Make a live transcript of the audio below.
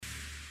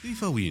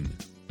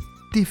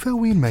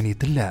تيفاوين ماني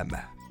تلام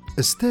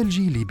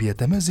استالجي اللي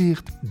بيتمازيغ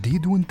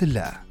ديدون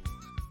تلا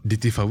دي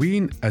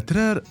تيفاوين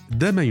أترار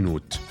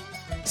دامينوت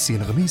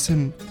سين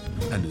غميسن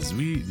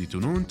أنزوي دي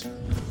تونونت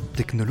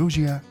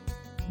تكنولوجيا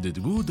دي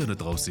تقود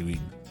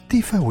نتغوصيوين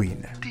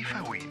تيفاوين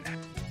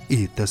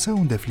إيه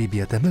التساون دفلي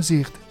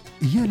بيتمازيغ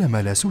يالا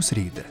ملاسو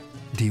سريد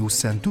ديو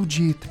سانتو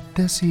جيت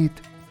تاسيت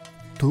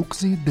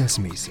توقزي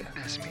داسميس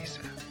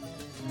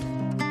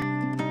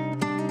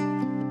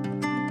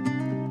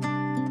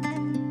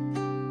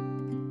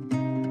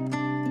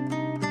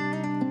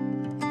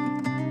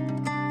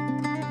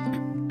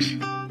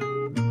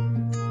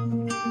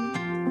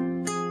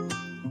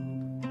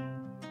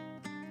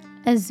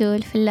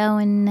الزول في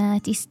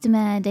اللون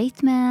تستمع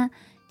ديتما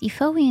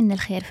تيفاوين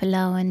الخير في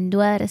اللون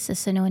دوارس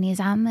السنوني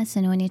زعمة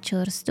سنوني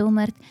تشور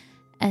ستومرت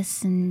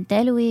السن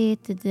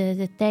دلويت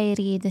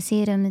التايري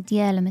دسيرم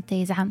ديال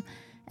متى يزعم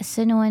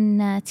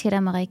السنون تيرا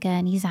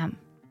مغيكان يزعم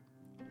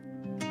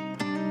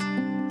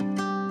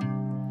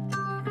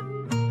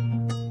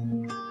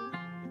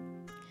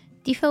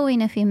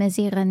تيفاوين في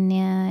مزيغا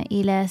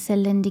إلى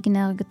سلن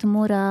ديقنا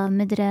قطمورة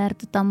مدرار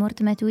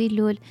تطامورت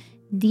متويلول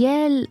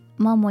ديال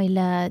مامو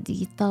إلا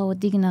دي طاو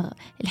ديقنا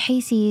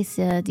الحيسيس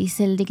دي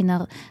سل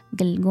ديقنا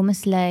قل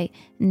قومسلاي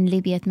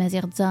ليبيات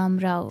مزيغ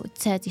زامرة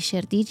وتساتي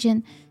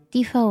شرديجن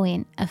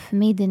تيفاوين أف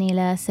ميدن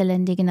إلى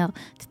سلن ديقنا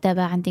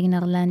تتابع عن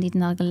ديقنا لاندي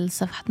ديقنا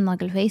صفحتنا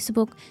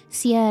الفيسبوك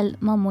سيال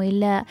مامو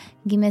إلا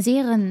جي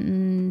مزيغ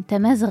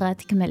تمزغة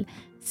تكمل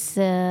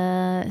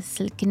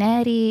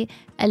الكناري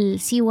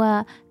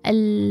السيوة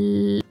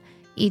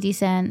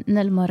الإيديسان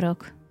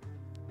نالمروك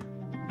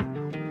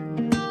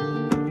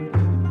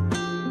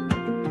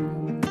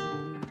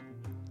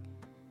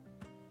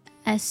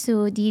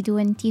السوديد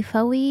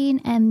وانتيفاوين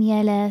أم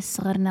يلا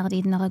صغر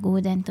نغديد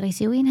نغقودن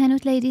تغيسيوين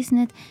هنوت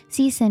لايديسنت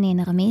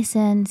سيسانين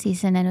غميسن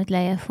سيسان هنوت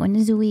لايف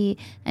ونزوي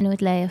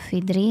هنوت لايف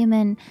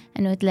يدريمن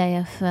هنوت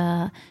لايف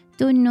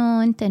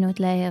تونون تنوت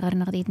لايف غر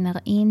نغديد نغ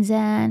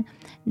إنزان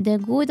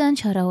دقودن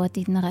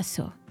شراواتيد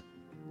نغسو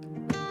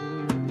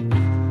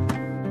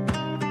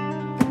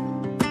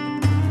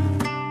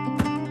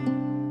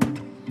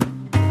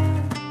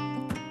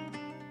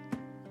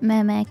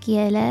ماما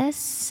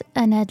كيالاس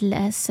أناد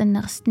الأس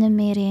النغس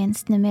نميرين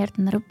ستنميرت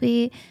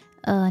نربي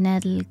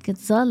نادل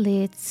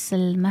كتظليت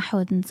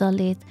المحود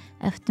نتظليت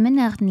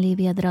أفتمنى أخت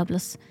ليبيا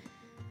درابلس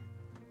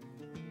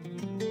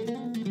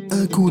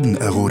أكود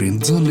أغوري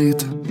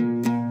نتظليت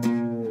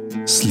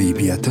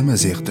سليبيا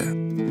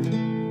تمازيغت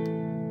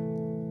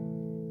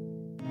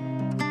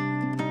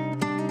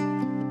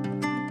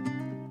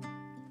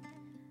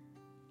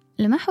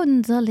المحود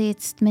نتظليت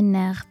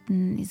ستمنى أخت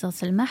إذا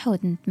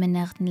المحود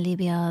نتمنى أخت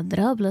ليبيا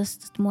درابلس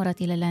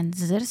تمورت إلى لاند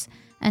زرس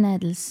أنا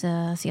دلس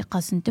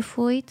سيقاس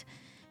نتفويت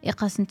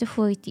إقاس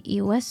نتفويت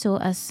يواسو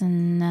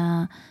أسن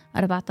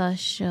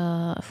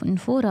 14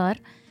 نفورار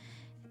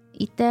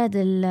يتاد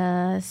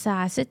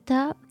الساعة 6:22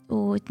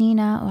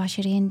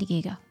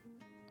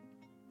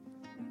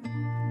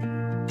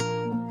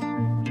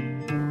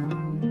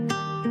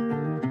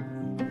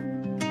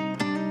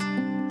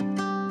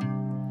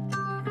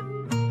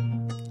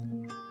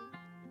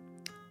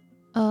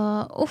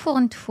 أوفر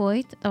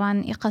نتفويت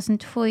طبعا إقاس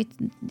نتفويت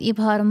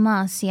إبهار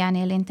ماس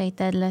يعني اللي انت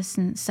يتادلس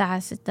الساعة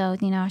 6:22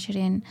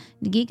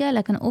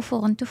 لكن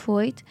أوفر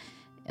نتفويت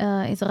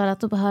إذا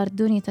غلط بهار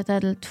دوني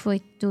تتادل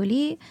تفويت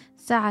دولي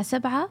الساعة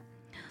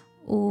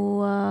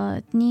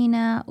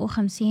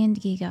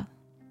 7:52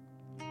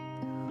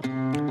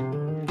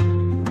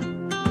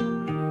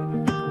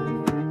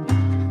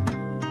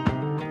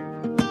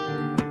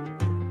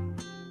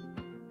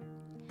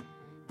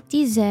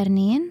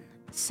 تيزارنين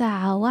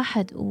الساعة 1:21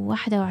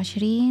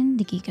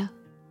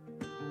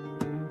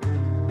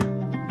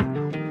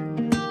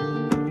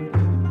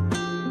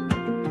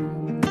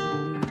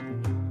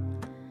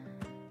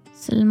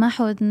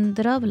 المحود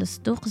نضرب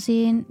لصدوق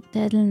زين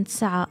تادلن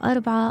الساعة 4:27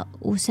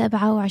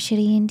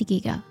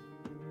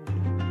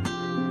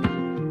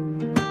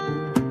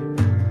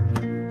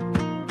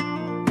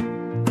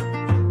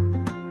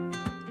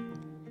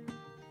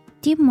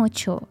 تيب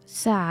موتشو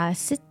الساعة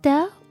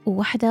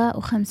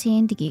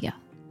 6:51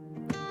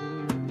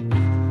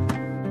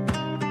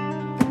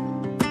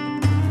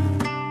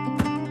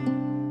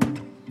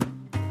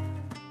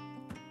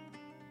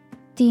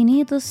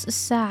 تينيضس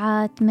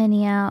الساعة 8:12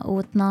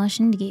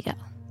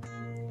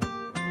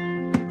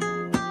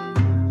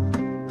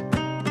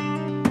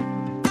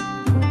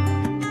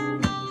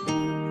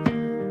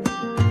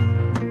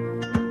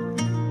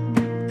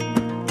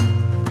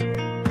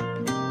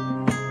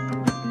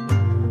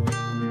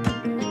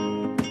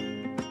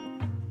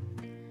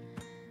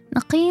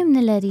 نقيم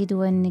نلاديد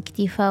ونك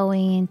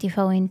تيفاوين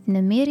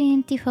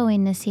تنميرين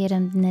تيفاوين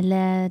نسيرم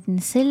دنلاد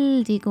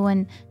نسل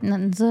ديقوان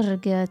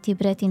نزرق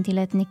تيبراتين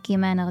تلات نكي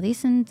ما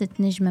نغديسن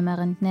تتنجم ما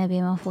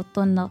غنتنابي ما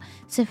فوطن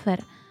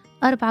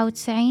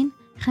 094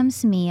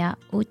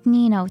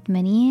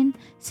 582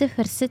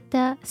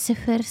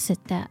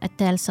 0606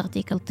 التال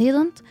صغتيك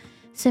الطيضنت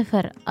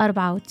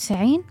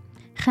 094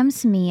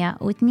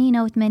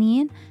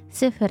 582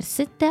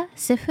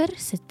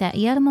 0606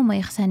 يالما ما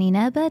يخساني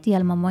نابات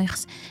يالما ما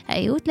يخس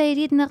أيوت لا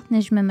يريد نغ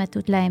نجمة ما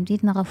توت لا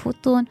يمديد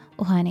نغفوطون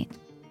وهانيت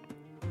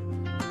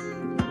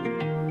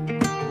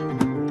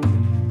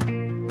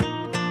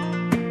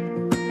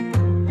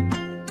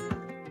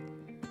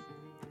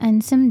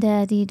أنسم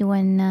دادي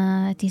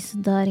دوان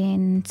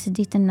تصدارين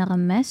تسديت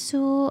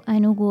النغماسو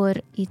أنوغور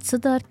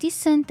يتصدر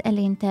تسنت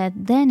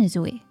الانتاد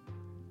دانزوي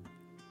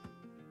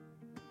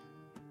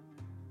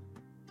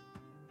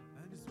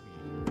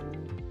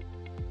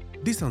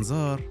دي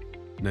سنزار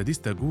ناديس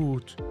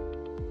تاقوت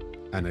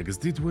أنا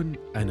قصديدون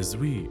أنا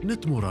زوي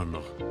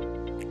نتمرنغ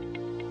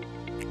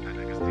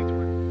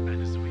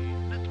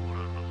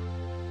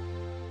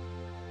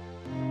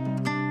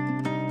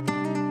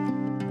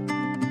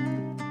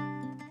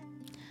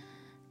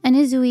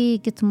أنا زوي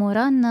قت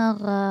مورانغ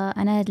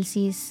أنا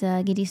دلسيس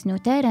قديس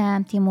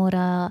نوتارام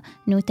تيمورا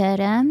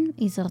نوتارام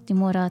إذا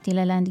تيمورا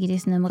تيلالاند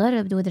قديس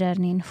نمغرب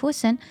دودرارني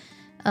نفوسن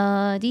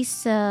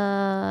ديس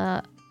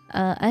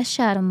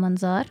أشار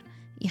منظار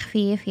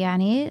يخفيف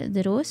يعني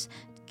دروس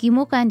كي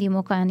مو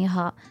كان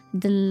يها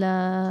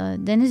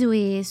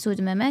دنزوي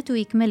سود ممات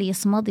ويكمل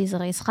يصمد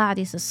يصغي يسقع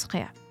ديس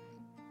السقيع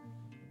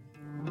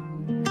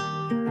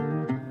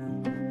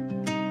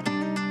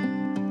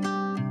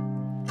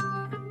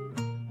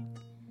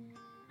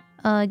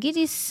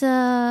جيديس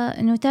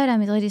نوتارا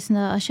متغيديس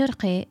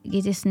أشرقي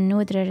جيديس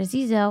نودر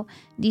رزيزة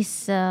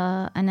ديس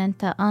أنا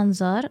أنت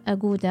أنظر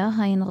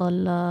أجودا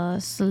هينغل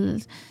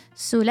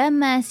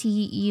سلامة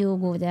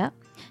يوجودا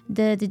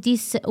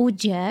ديس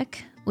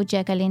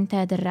وجاك اللي أنت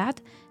درعت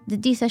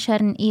ديس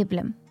أشرن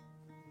إبلم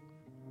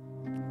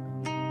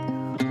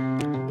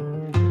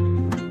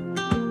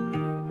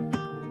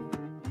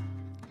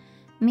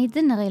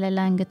ميدن غيلا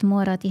لانجت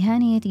مورا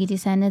تهاني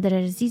تجيديسان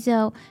ندر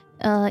رزيزة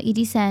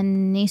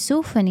إديسان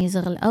نيسوفن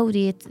يزغل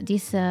أوريت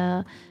ديس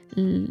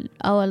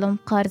أول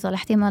مقارضة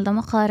الاحتمال ده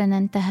مقارنة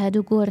انتهى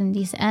دقور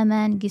ديس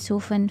آمان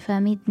جيسوفن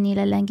فميدني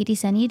للانجي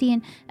ديسان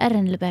يدين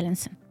أرن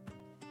البالانسن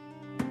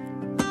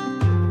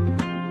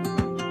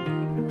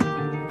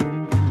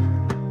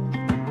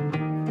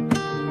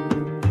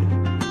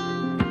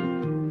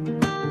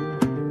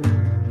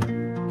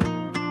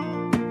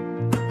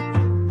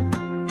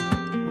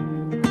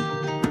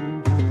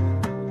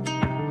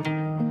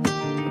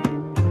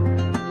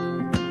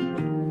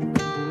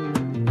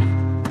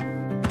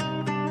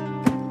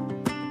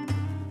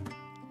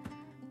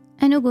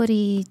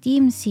نقولي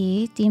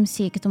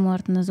تيمسي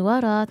كتمورت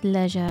نزوارات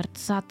لاجار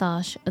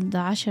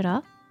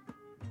 19/10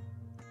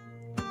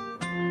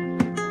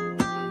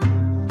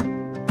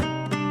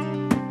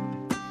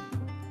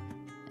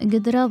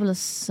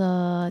 قدرابلس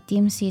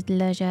تيمسي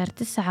لاجار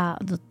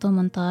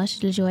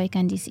 9/18 الجواي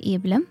كان ديس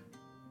إبلم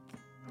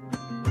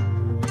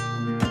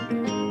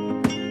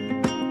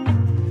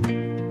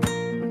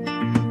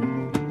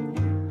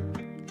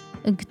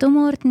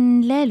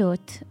اكتمورتن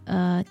لالوت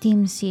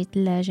تيمسي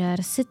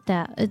تلاجار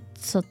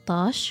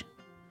 6/16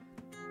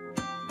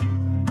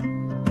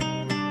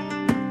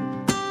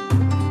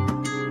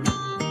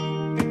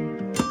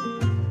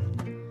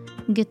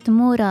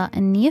 قتمورا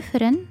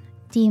النيفرن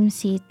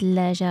تيمسي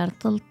تلاجار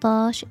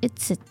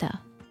 13/6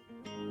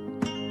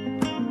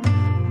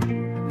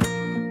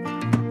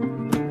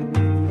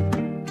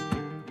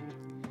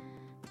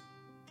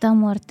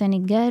 تامور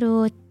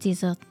تنقارو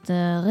تيزت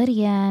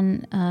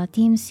غريان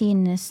تيمسي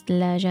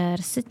نستلاجار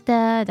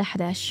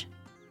 6/11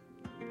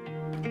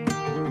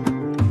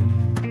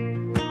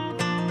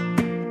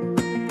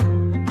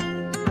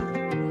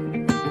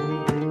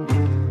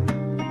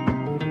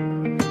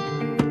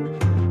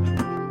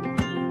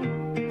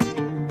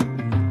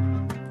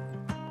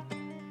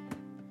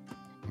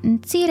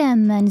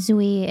 نتيرم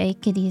نزوي أي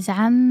كدي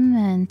زعم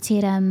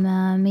نتيرم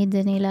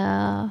ميدن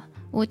إلى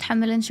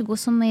وتحملن شقو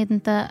صميد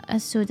انت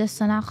السودة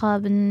الصناعة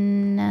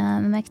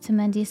بن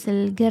مكتمان ديس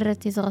القرة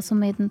يزغى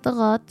صميد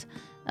انتغط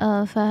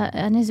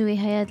فنزوي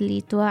هياد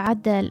اللي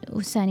توعدل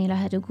وساني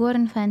لها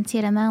دقورن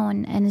فانتيرا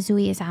ماون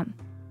نزوي يزعم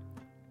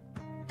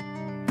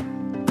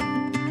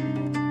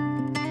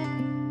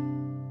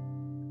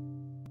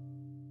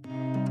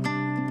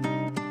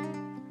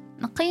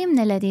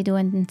نقيمنا الذي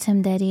دوان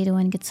نتسم داري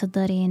دوان قد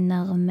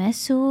صدارين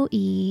غماسو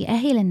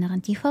أهيل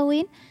النغن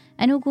تيفاوين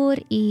أنوغور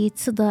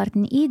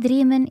يتصدارتن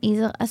يدريمن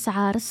إذا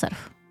أسعار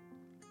الصرف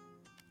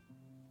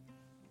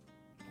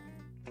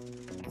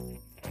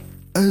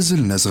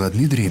أزل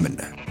نزغد ندريمن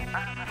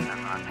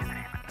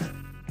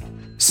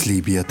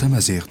سليبيا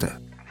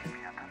تمازيغتا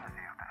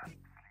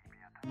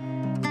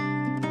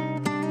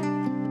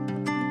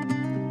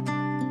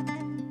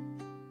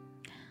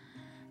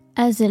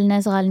أزل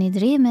نزغل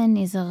ندريمن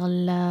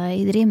إزغل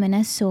يدريمن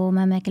أسو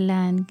ماما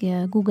كلان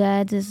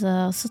جوجاد إز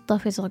 6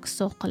 في زغق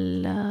السوق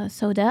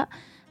السوداء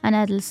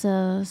أنا أدلس $1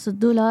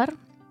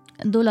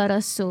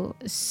 أسو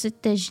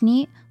 6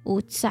 جنيه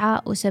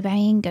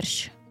و79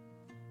 قرش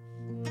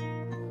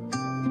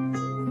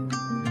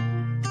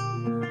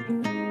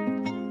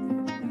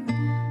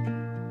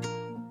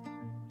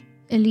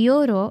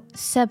اليورو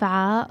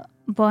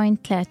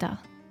 7.3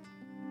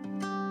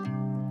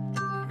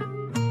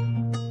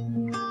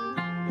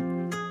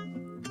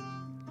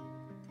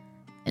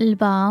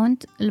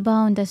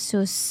 الباوند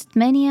السوس 8.4.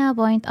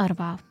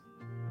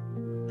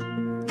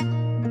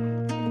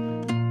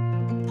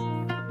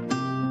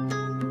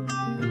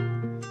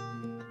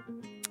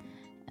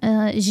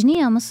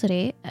 جنيه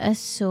مصري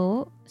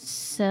السو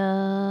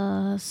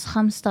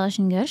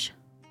 15 قرش.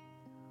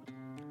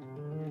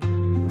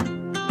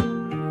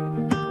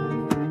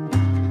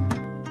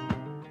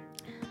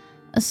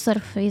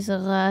 الصرف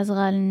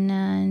يزغال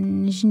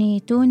جنيه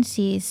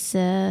تونسي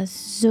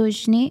 2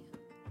 جنيه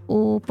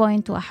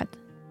و1.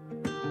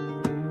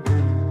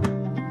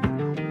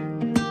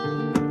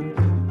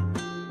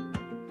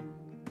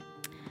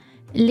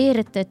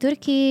 ليرة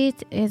تركي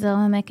إذا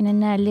ما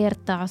كنا ليرة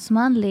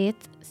عثمان ليت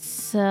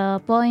 0.22.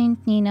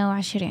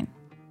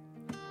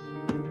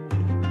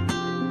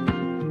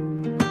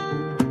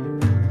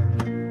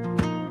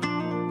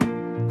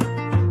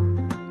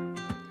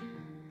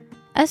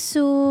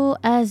 السو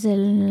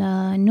أزل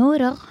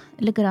نورغ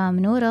الجرام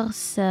نورغ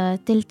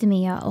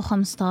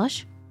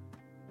 315.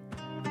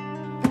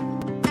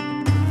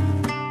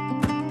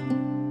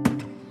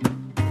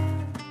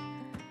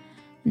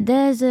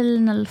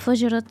 دازل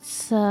الفجرة 4.35.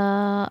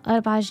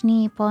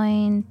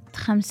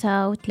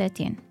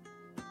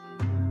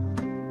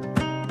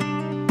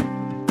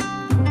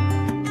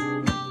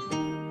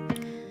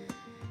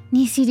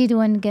 نيسيدي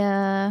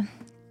دوانجا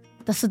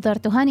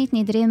تصدرتو هانيت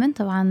ندريمن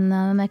طبعا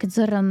ما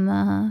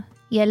كتزرم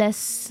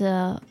يلس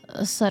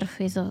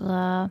الصرف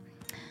يزغ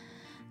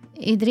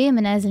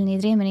يدريمن أزل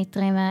ندريمن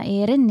يتغيما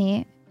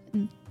يرني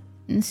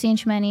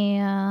نسينش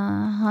ماني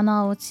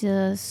هناوت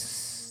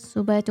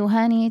سوباتو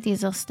هانيت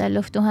يزغ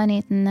ستالوفتو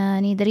هانيت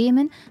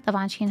ندريمن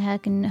طبعا شين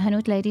هاكن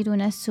هنوت لا يريدو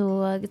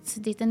ناسو قد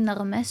سديت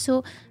النغم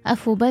اسو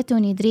أفو باتو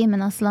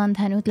ندريمن أصلا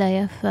هنوت لا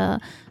يف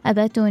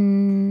أباتو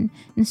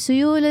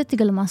السيولة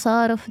تقل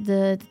مصارف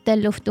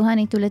تالوفتو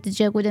هانيت ولا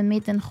تجاقو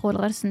دميت نخول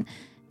غرسن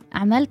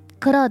عملت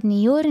كراد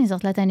نيور نزغ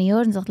 3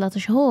 نيور نزغ 3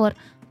 شهور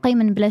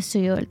قيمن بلا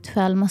سيولت.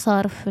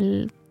 فالمصارف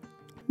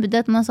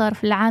بدأت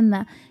مصارف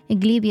العامة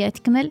قليبية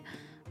تكمل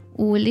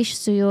وليش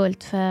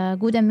سيولت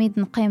فجودا ميد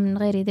نقيم من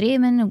غير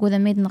دريمن وجودا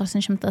ميد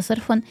نغسنش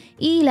متصرفا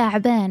إلى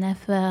عبانة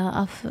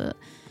في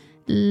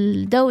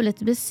الدولة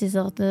بس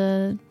يزغ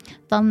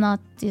طمنات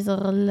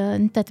يزغ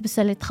انت تبس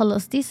اللي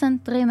تخلص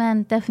ديسنت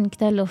غيمان تفن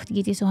كتالو في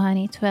تجيتي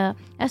سوهانيت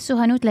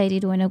فالسوهانوت لا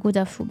يريدو أنا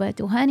جودا في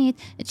بات وهانيت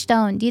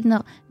اتشتاون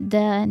ديدنا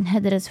دا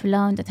نهدرز في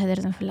اللون دا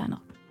تهدرز في اللون.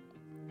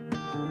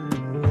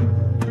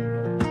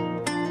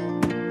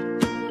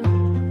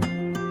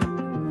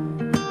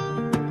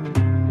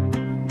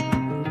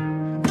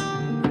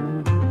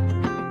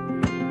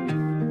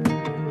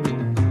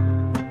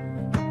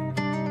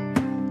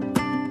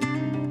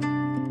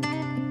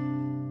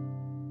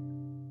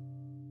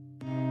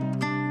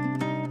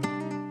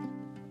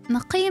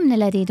 نقيم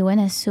نلا ديدوان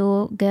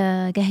السوق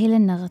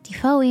جاهلنا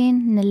ТиФаوин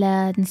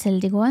نلا نسل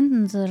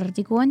ديجوان نزر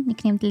ديجوان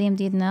نكنيم تليم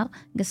ديدنا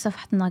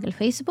صفحة ناق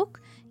الفيسبوك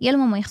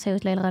يلما ما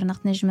يخسيوت لي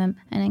الغرنق نجمم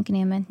أنا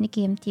نكنيمت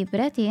نكيم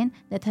تيبراتين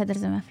دا تهدر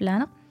زما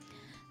فلانا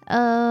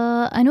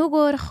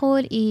أنوغور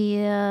خول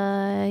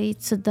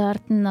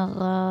يتصدرت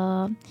نغ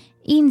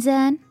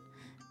إنزان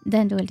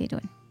دان دول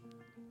ديدوان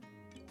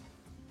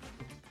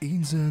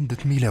إنزان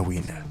دت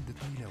ميلاوين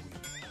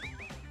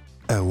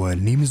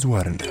أول نيم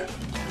زوارن.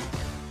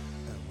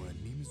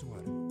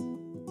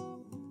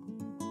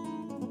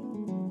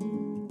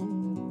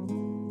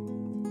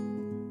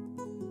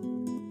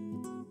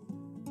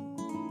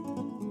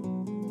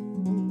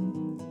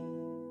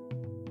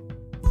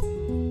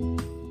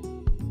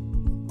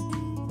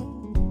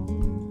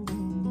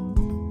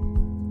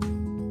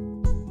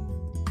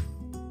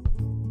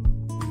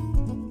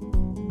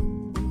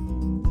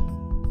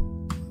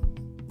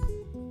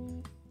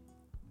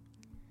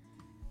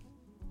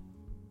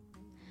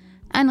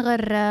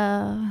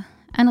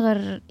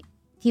 أنغر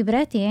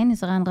تيبراتين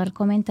إذا غنغر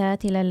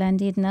كومنتات إلى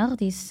لانديد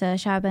نغديس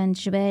شعبان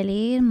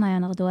جبالي ما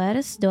ينغ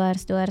دوارس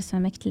ما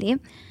مكتلي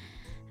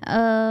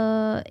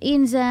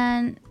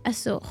إنزان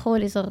أسو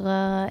خول إزغ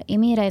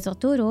إميرا إزغ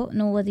تورو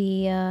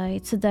نوذي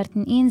يتصدرت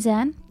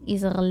إنزان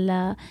إزغ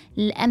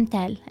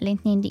الأمثال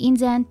الاتنين دي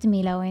إنزان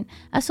تميلاوين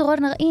أسو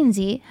غرنغ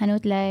إنزي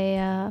هنوت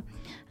لاي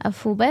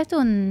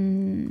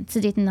أفوباتون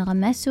تسديت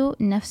نغمسو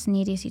نفس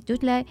نيري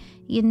سيتوت لاي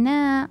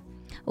ينا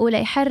ولا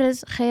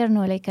يحرز خير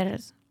ولا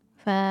يكرز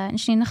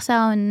فنشني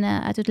نخساون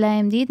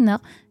أتوتلايم ديدنا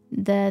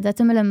دا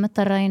تملم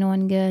مضطرين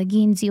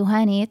ونجينزي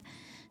وهانيت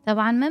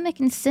طبعا ما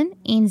مكن السن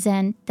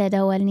إنزان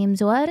تداول نيم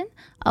زوارن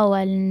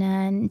أول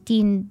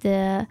تين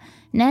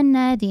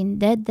نانا دين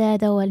دادا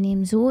داول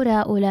نيم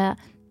زورا ولا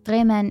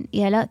طريمان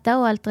يلا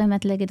تاول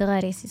طريمات لقد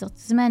غاري سيزغت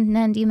زمان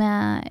نان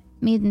ديما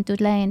ميد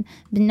توتلاين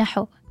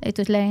بالنحو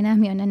توتلاين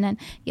أميون نان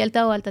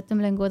يلتاول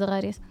تتملن قود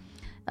غاريس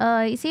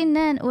يسين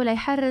نان ولا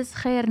يحرز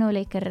خير ولا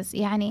يكرز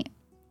يعني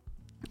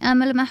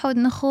أمل ما حود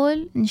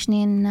نخول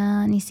نشنين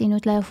نسينو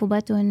تلاقوا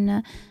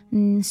باتون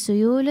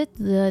السيولة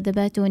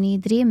دباتون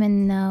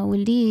يدريمن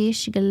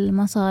وليش قل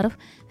مصارف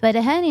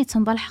فدهاني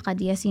تصنبالح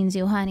قد ياسين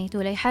زي وهاني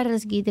ولا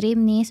يحرز قيدريم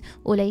نيس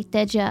ولا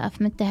يتجا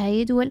أفمتها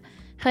يدول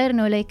خير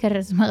ولا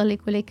يكرز مغلق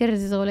ولا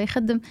يكرز ولا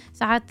يخدم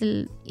ساعات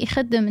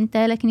يخدم انت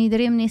لكن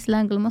يدريم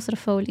نيسلانج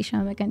المصرف واللي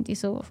شامك انت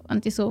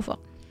صوفة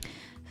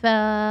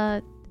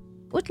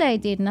وتلاقي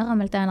دير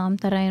نغم التانا غم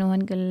ترين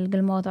وهنقل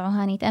الموضوع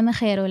هاني تأما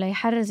خير ولا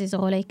يحرز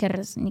يزغ ولا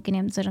يكرز نيكن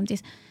يم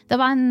تزرمتيس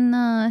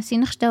طبعا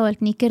سينخش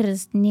داولت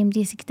نيكرز نيم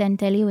ديس كتان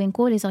تالي وين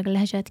كول يزغ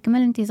اللهجات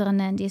كمل انتي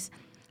زغنا انديس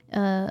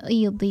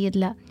ضيد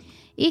لا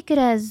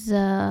يكرز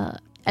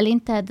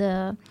الانت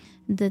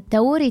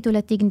التوري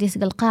تولتيك نديس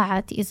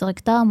القاعة يزغ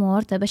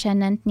تامور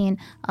تبشان انتنين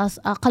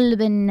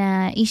أقلبن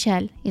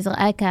إيشال يزغ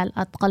آكل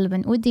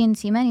أتقلبن ودين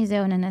سيماني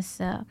زيونا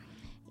ناس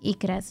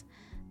إكراز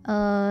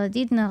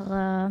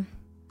ديدنا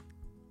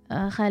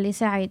خالي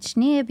سعيد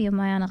شنيب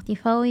يوم يانغ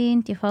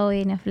تيفاوين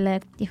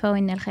فلاك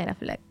تيفاوين الخير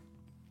فلاك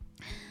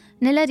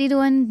نلا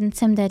ديدوان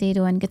نسمدا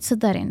ديدوان قد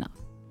صدرنا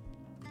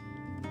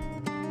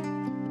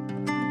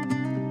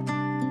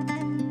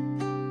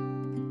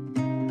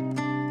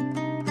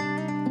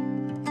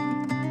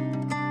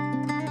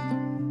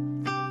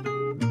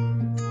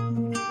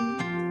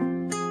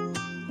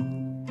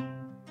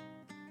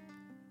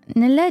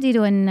نلادي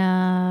دون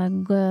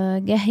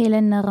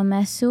جاهلنا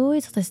غماسو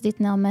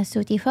تسديتنا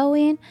غماسو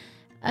تيفاوين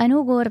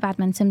أنوغور بعد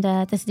ما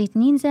نسمدا تسديت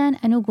نينزان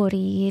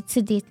أنوغوري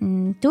تسديت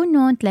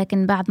تونونت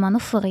لكن بعد ما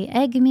نفغي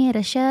أجمي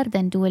رشار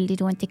دان دول دي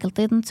دون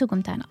تكلطيد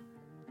نتسوكم تانا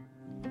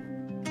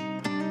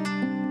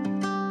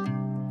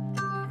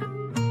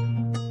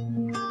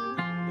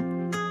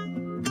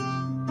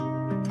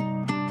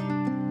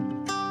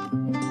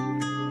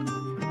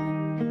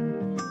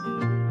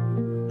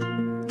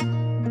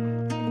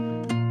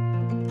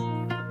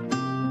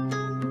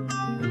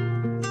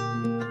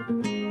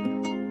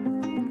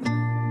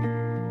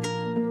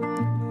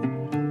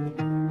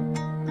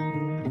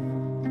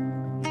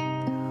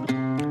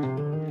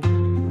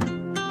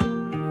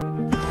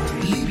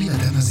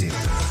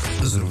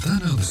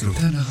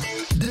زلوتانا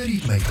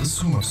داري ما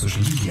يقصوا في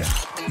السوشيال ميديا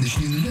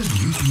نشني نلاد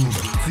يوتيوب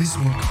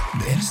فيسبوك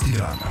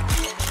بانستغرام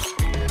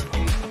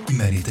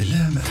ماني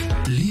تلام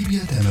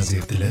ليبيا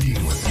تمازيغ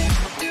تلاريدون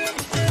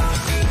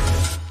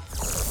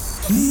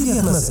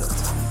ليبيا تمازيغ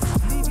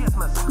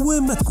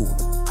وين ما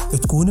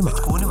تكون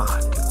معك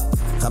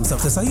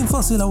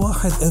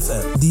 95.1 اف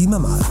ام ديما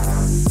معك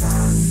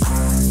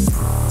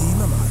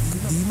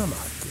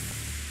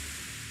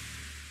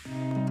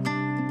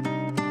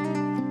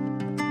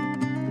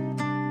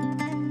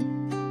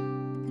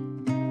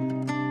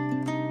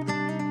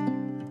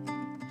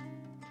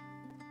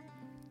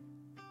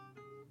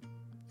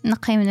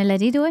نقي من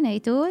الذيدون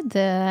أيتود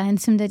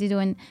هنسم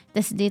ديدون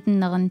تسديت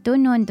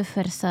النغنتونون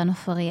دفرسا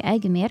نفغي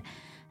أجمير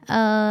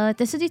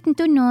تسديت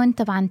تونون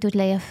طبعا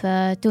تتليف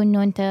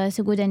تونون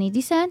تسجودني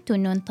ديسان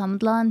تونون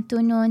تمضلان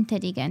تونون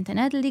تديجان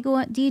تنادل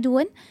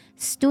ديدون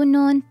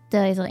ستونون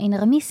إن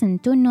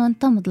غميسن تونون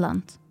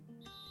تمضلان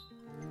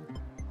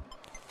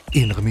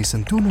إن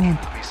غميسن تونون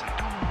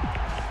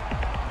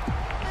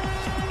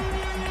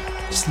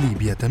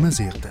سليبيا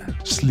تمازيغتا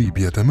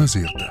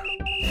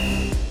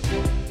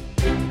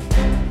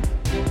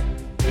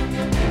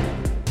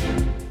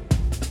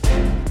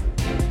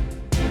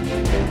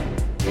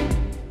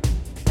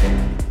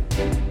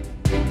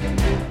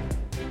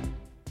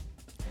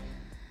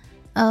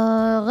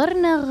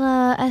غرنغ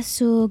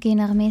أسو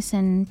جينغ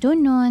ميسن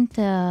تونون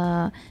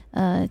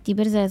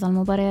تبرز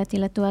المباريات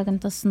اللي تواجن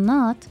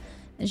تصنات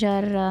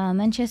جار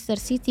مانشستر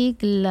سيتي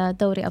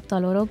الدوري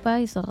أبطال أوروبا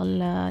يصغ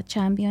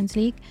الشامبيونز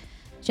ليج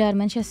جار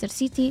مانشستر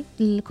سيتي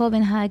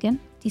الكوبنهاجن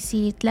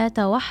تسي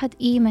 3-1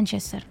 إي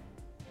مانشستر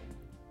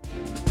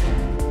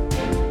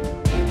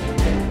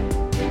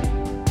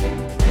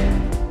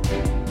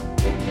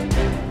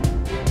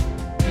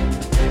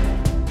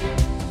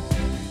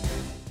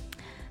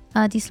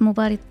ديس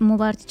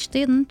مباراة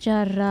تشتيدن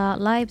جار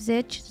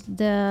لايبزيج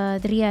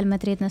ريال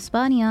مدريد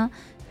اسبانيا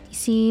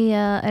تسي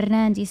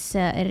ارنانديس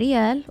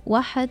الريال 1-0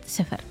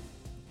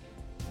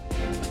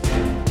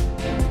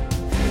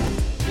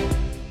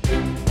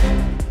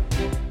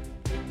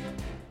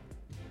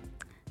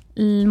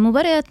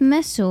 المباريات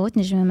مسوت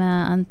نجم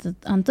ما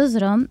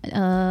انتظرم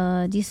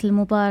ديس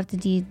المباراة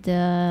ديد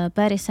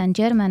باريس سان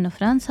جيرمان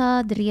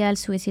فرنسا ريال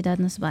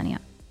سويسيداد اسبانيا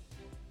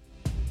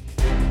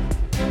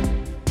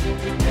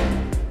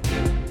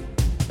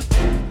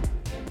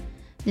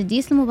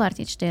ديس المباراة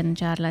تشتين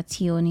جار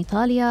لاتسيو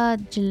إيطاليا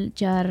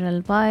جار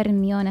البايرن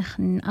ميونخ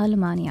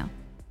ألمانيا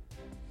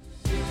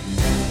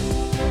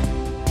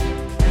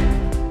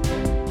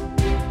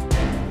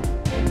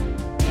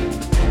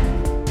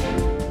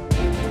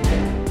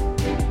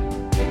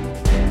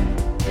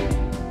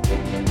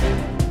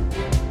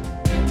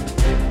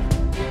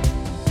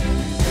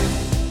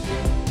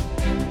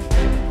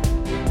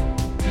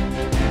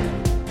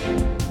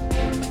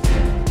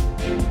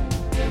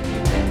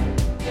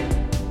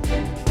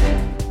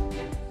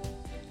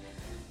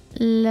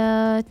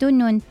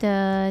تونون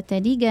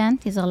تديجان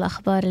تزغ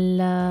الأخبار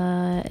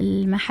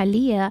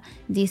المحلية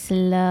ديس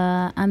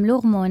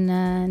الأملوغمون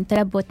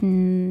تربوت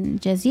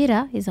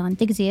جزيرة إذا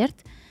تجزيرت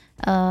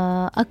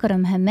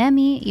أكرم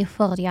همامي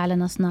يفغري على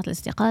نصنات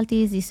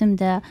الاستقالتي زي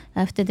سمدة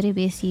في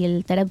تدريبي سي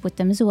التربوت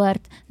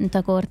تمزورت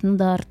انتكورت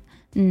نضارت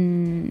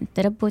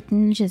تربط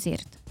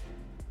الجزيرة.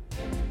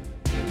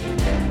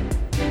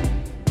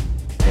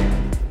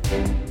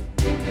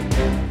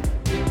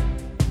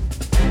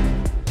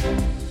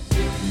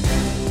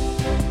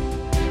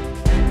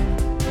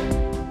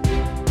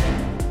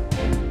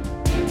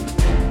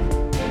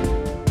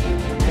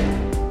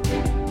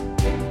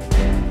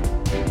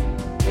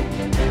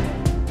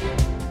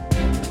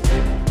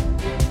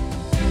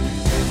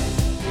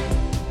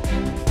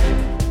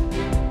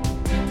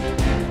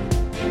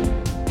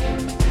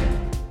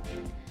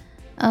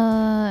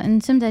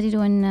 نسم دادي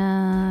دون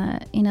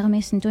إن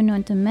غميس نتونو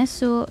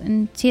نتمسو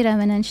نتيرا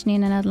من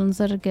نشنين نادل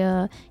نزرق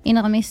إن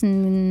غميس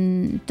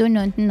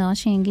نتونو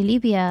نتنغشين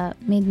قليبيا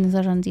ميد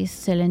نزرن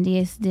ديس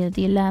سلنديس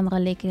دي لا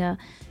مغليك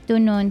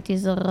تونو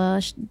انتزغ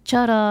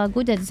شارة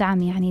قودة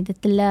زعم يعني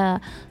دتلا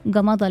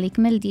قمضة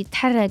ليكمل دي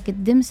تحرك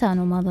الدمسان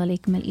ومضة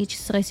ليكمل إيش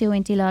سغيسي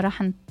وانتي لا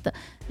راح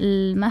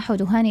ما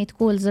حدو هاني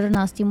تقول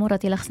زرنا استيمورة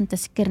لخصن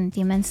تسكر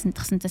انتي منسن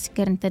تخصن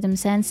تسكر انت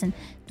دمسانسن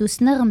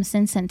دوس نغم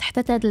سنسن تحت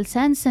تادل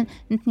سانسن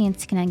انتنين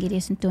تسكنا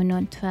قريسن تونو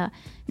انت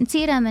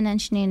فانتيرا من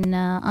انشنين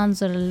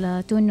انظر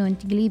التونو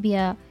انت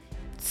قليبيا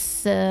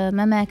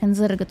ما كان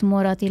زرقت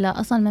موراتي لا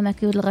اصلا ما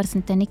كيود الغرس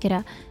انت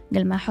نكرة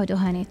قل ما حدو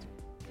هاني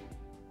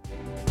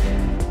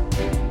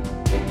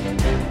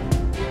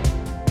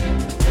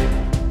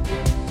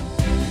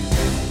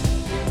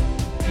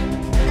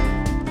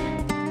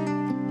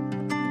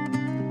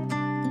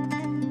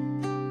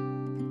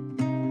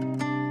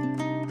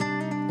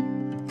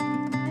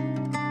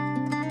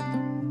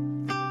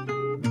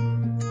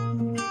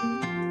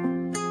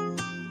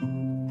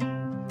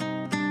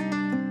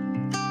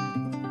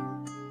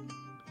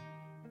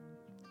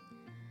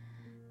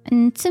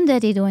نسمدا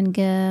ديدون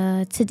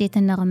تسديت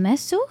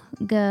النغماسو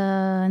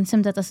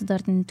نسمدا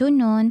تصدرت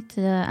نتونون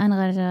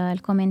انغر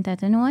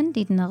الكومنتات نون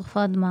ديد نغ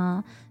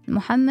فاطمة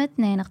محمد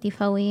نين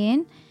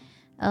تيفاوين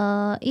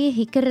ايه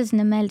يكرز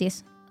نمال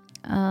ديس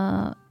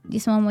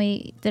ديس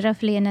ماموي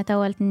ترفلي انا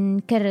تاولت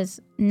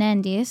نكرز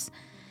نانديس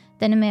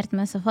تنميرت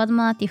مسا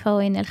فاطمة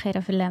تيفاوين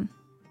الخير في اللام.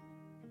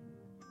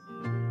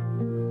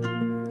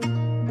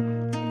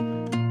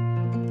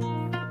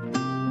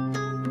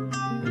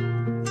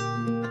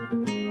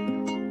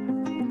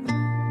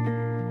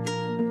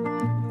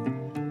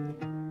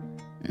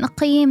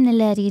 نقيم من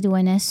اللاريد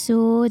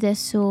ونسو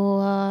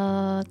دسو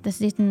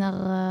تسديت النغ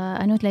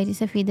أنوت لايدي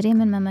سفي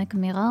يدريمن مما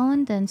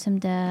كميغاون دنسم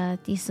دا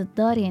تيس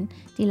الدارين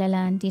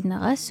تيلالان ديد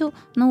نغسو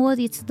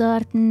نوضي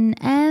تصدارت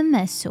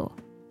أمسو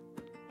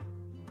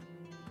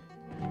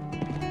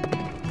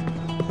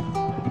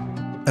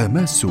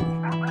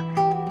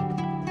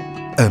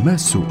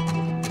أماسو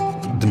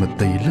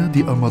دمتيلا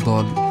دي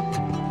أمضال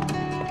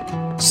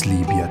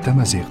سليبيا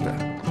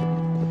تمازيغدا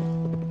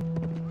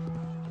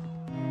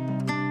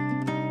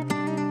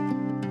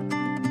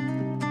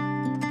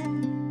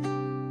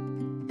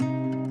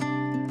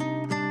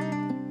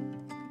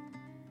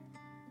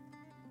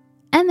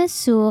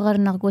أمسو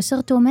غرنغ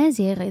وصغتو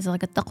مازيغ إذا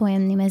قد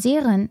تقويم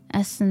مازيغا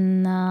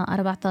أسن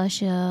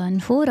 14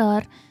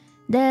 نفورار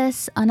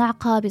داس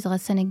أنعقاب إذا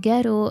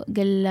سنقارو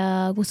قل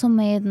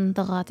قصميد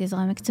نضغط إذا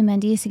مكتمان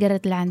ديس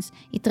قرة العنز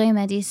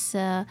يتغيما ديس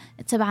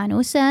 7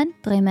 نوسان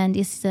تغيما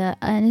ديس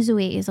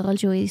نزوي إذا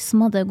غلجوي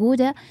صمدة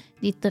قودة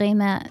دي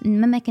تغيما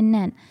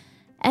ممكنان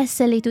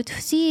أسلي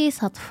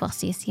تتفسيس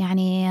هتفسيس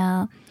يعني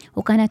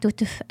وكانت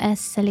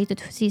أسلي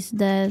تتفسيس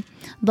دا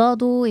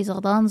ضادو إذا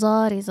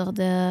دانزار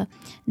إذا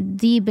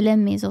دي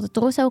بلمي إذا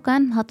تروسا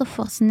وكان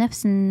هتفرس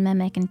نفس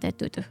مماكن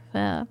تتوتف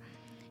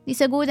دي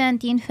سجودة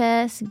أنتين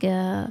فاس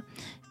قد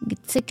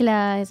شكلة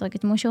إذا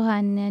قد مشوها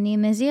أنني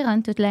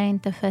مزيغا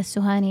تتلاين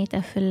تفاسو هاني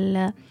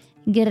تفل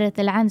قرة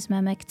العنز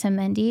ما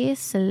كتمن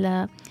ديس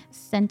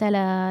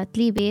السنتلة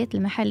تليبيت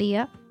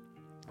المحلية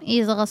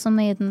إذا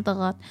غصميت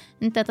نضغط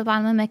أنت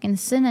طبعا ما كان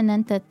السنة أن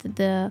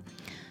أنت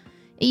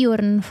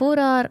يور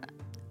نفورار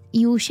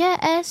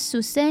يوشاء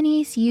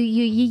سوسانيس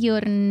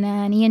يور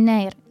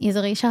يناير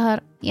إذا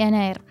شهر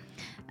يناير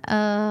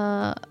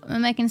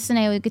ما كان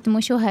السنة قلت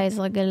مشوها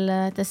يزرق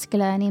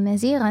التسكلاني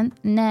مزيغا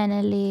نانا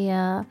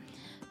اللي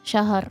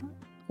شهر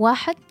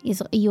 1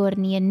 يزرق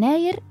يورني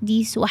يناير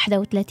ديس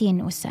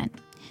 31 وسان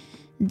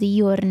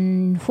ديور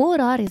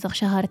نفورار يزرق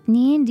شهر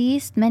 2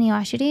 ديس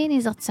 28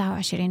 يزرق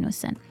 29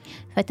 وسان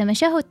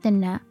فتمشاه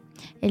التنا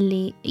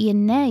اللي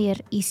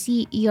يناير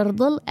يسي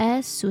يرضل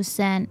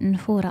سوسان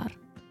نفورار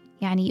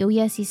يعني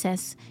يوياسي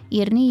ساس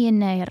يرني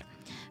يناير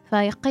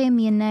فيقيم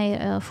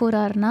يناير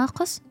فورار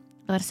ناقص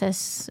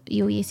غرساس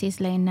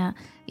يويسيس لأن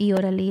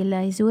يورا اللي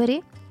لا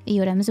يزوري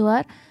يورا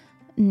مزوار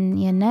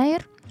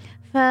يناير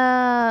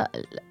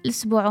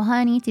فالأسبوع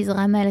هاني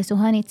تيزغى مالس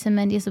وهاني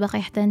تسمى ديس بقى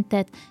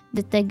يحتنتت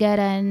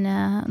دتجارن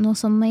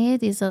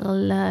نوصميت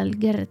يزغل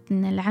الجرة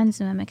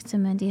العنز ما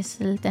مكتسمى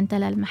ديس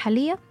التنتلة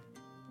المحلية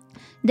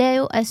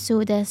دايو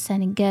السودة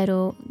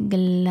سنجارو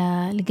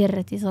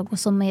الجرة يزغل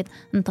صميت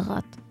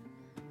انتغاط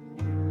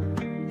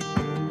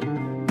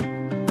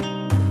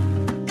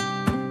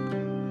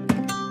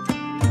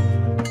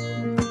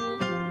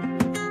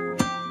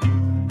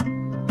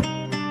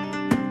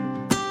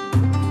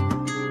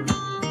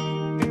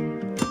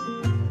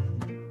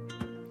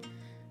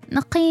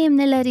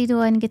نلا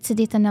ريدوان قد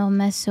سديت أنا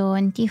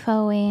وماسون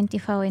تيفاوين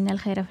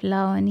الخير في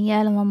اللون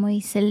يا المامو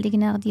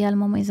يسلقنا يا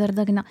المامو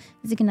يزردقنا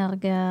زقنا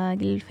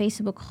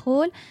الفيسبوك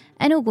خول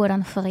أنا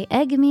وقوران فغي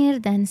أجمير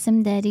دان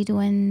سم داري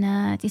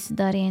دوان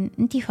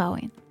تسدارين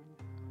تيفاوين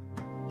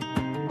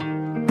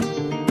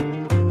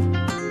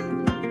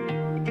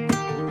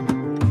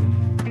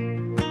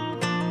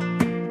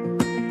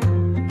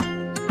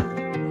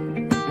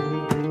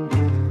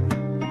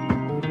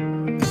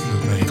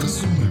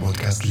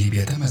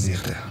ليبيا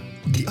تمازيغتا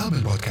دي أبل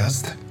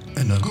بودكاست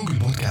إن جوجل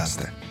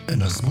بودكاست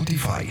إن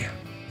سبوتيفاي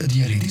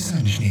ديالي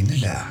ديسان جنين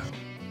الله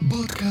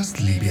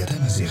بودكاست ليبيا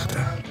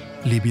تمازيغتا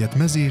ليبيا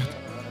تمازيغ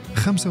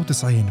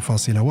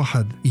 95.1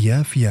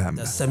 يا فيام.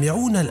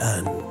 تستمعون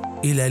الآن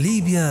إلى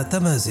ليبيا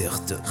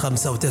تمازيغت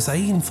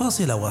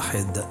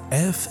 95.1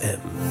 FM.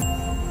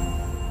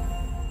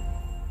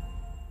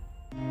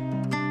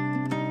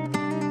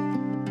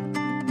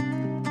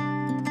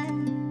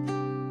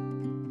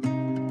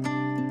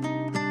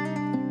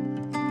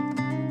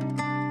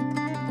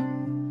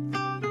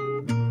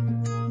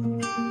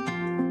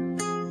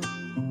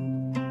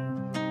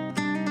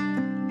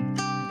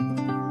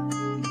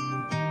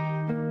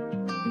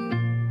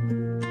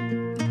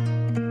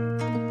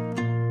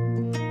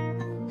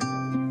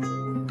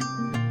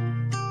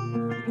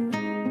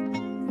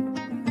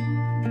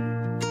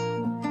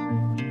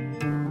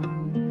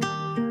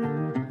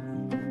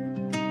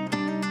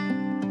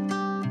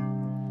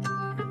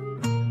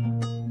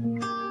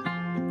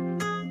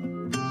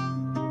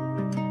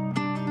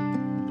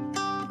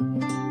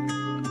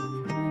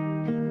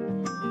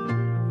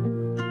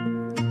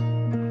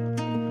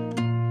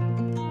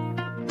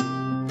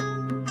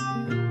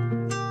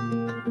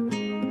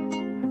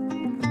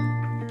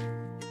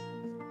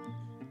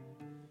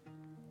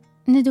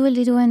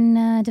 ندول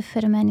دوان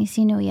دفر ماني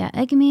سينو يا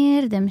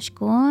أجمير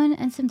دمشكون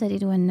أنسم داري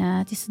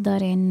دوان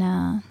تصدارين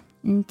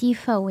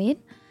تيفاوين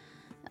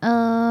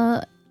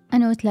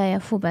أنا وتلايا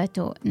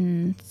فوباتو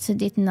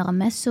سديت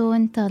نغمسو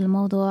انت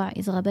الموضوع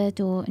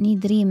إزغباتو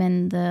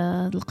يدريمن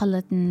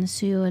القلة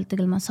السيول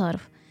تقل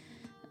مصارف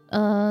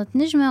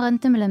تنجمع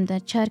غنتملم دا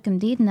تشارك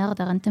مديد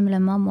نغدا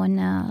غنتملم مامون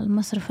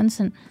المصرف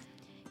انسن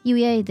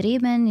يويا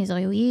يدريمن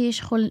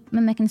يزغيويش خل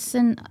مما كن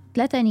السن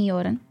 3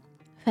 يورن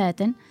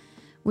فاتن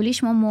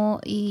وليش مامو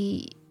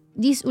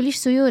ديس وليش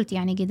سيولت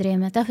يعني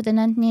قدريمة تافت أن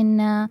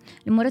أنتنين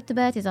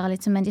المرتبات إذا غلي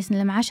تسمى ديسن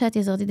المعاشات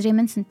إذا غلي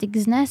دريمن سن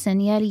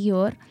تجزناسن يا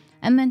ليور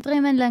أما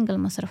انتغيمن لانق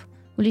المصرف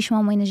وليش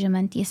مامو ينجم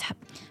أنت يسحب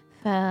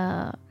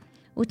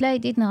وتلاقي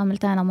ديتنا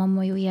غملتانا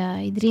مامو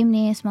يويا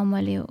يدريمنيس مامو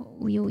اللي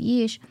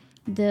ويويش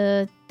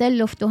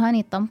تلف تهاني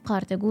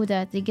الطمقار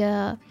تقودا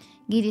تيجا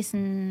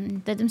جيديسن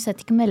تدمسة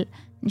تكمل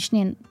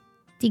نشنين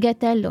تيجا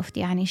تلفت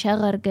يعني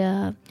شغر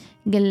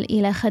قل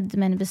إلى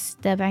خدمن بس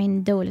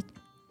تابعين دولة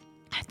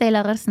حتى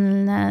إلى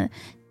غرسن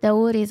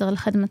الدور يزغل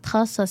الخدمة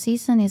خاصة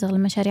سيسن يزغل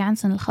المشاريع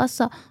عنسن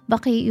الخاصة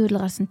بقي يود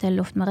الغرسن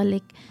تلفت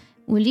مغلق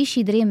وليش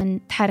يدري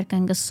من تحرك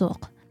عن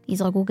السوق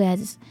يزغقو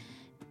جازز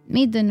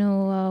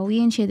ميدنو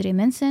وينش يدري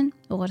منسن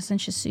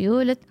وغرسنش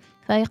السيولة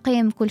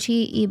فيقيم كل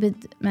شيء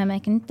يبد ما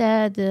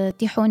كنت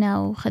تيحونا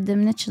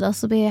وخدمنتش دا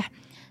صبيح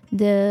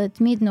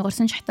تميدنو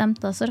غرسنش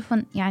حتى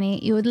صرفا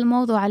يعني يود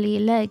الموضوع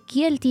اللي لا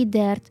كيالتي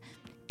دارت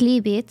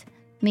كليبيت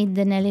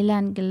ميدنا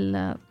ليلان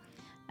قل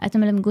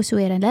أتملم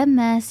قسويرا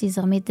لما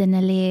سيزغ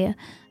ميدنا لي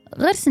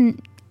غرسن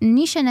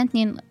نيشان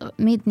أنتنين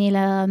ميدني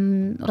لا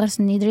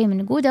غرسن يدري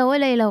من قودة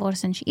ولا إلا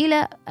غرسنش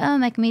إلا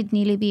أماك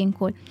ميدني لي بين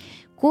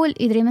كل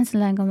يدري من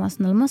سلانقا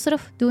ماصن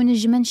المصرف دون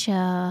الجمنش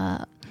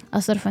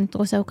أصرف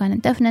انتغوسا وكان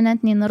انتفنا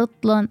أنتنين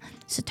رطلن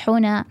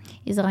ستحونا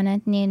إذا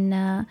أنتنين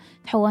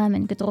تحوها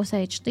من قطغوسا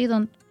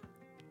يجطيضن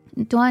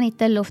تواني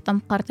التلو في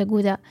تمقار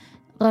تقودا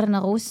غرنا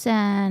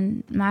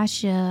غوسان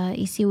معاش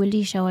يسيو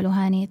الليشة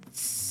ولوهاني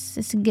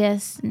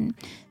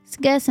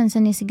سقاسن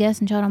سني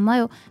سقاسن شهر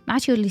مايو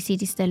معاش يولي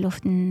سيدي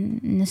استلوفت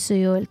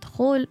السيول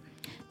تخول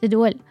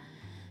تدول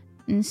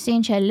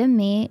نسين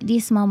شالمي دي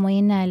اسمها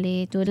موينا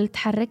اللي تولي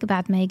تحرك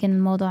بعد ما يجن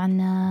الموضوع عن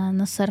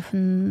نصرف $1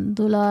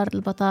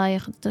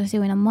 البطايخ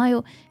تسوينا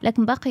مايو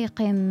لكن باقي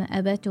يقيم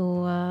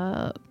أباتو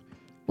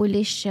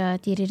وليش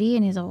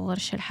تيريرين يزغو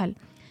غرش الحل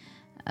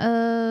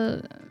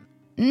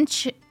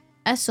نتش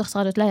أسوخ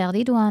صارت لا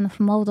يغديد وانا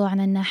في الموضوع عن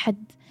أن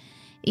حد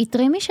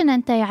يتغيميش أن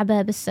أنت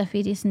يعبا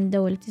بالسفيدي سن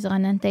دولة تزغى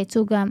أن أنت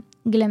يتوقع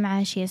قلم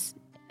عاشيس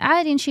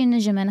عادي نشي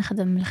نجم أنا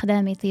خدم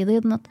الخدامي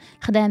تيضيضنط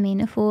خدامي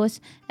نفوس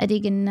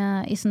أديق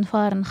أن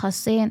يصنفار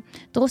خاصين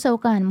تغوسا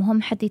وكان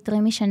مهم حد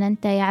يتغيميش أن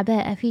أنت يعبا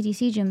أفيدي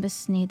سيجن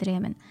بس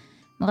نيدريمن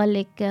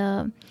مغلق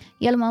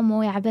يلما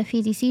مو يعبا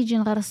فيدي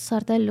سيجن غرس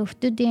صار تلو في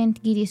الدين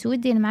تقيدي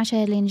سودين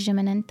معشا اللي نجم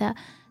أن أنت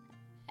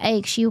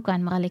أي شيء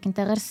وكان مغلق أنت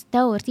غرس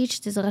تاور تيج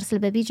تزغرس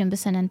البابيجن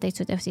بس أنا أنت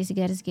يسود أفسيس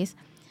جارس جيس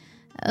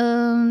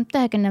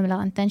تاك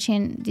النملة أنت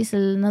نشين ديس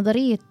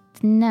النظرية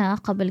نا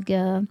قبل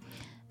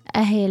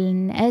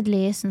أهل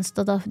أدليس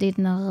نستضاف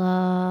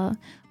ديدنا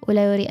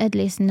ولا يوري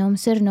أدليس إنهم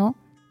سرنو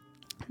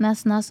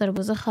ناس ناصر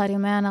بزخاري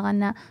معنا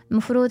غنا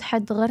المفروض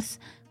حد غرس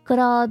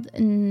كراد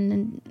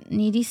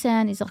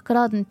نيديسان إذا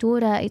كراد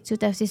نتورا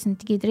يتسود أفسيس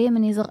نتقدري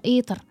من يزغ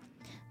إيطر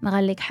ما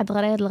قال لك حد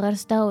غريد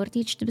الغرس داور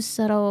تيجي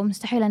تبصره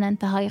ومستحيل أن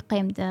أنت هاي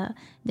قيم دا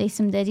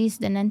اسم داديس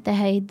دان أنت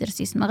هاي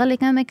الدرسيس ما قال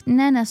لك أمك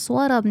نانا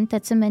صورة بنت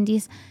تسمى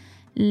ديس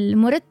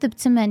المرتب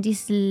تسمى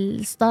ديس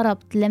الصدارة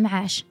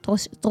بتلمعاش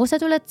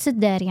تغوست ولا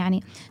تسدار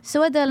يعني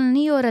سواء دا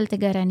النيور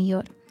التقارا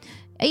نيور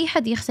أي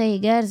حد يخسي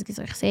جارز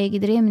يخسي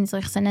يدريمن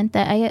يخسي أن أنت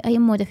أي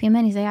مودة في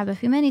مانيس أي عبة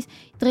في مانيس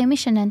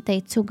تغيمش أن أنت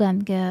يتسوقام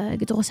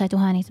قد غوساتو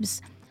هانيت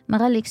بس ما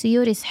قال لك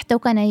سيوريس حتى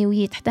وكان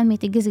يويت حتى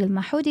ميت الجزء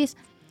المحوديس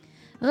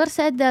غرس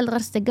أدى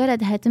الغرس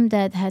تجرد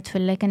هتمداد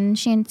هتفل لكن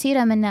نشين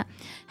تيرة منا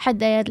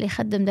حد يد اللي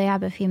يخدم دا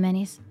يعبة في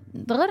مانيس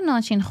دغرنا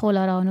نشين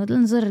خولا راونو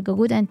دلنزر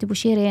جود أنت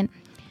بشيرين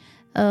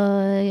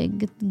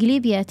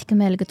قليبيا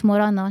تكمل قد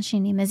مورانا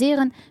نشيني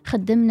مزيغا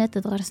خدمنا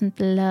تدغر سنة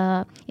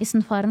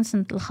الإصنفار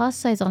سنة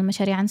الخاصة يزغل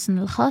المشاريع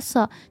سنة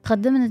الخاصة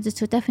تخدمنا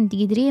دستوتاف انت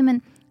يدريمن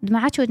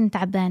دمعات ود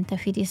نتعبان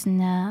تفيدي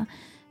سنة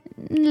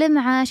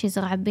لمعاش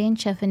يزغ عبين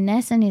شاف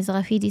الناس ان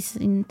يزغ فيدي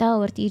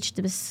سنتاور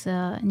تيجت بس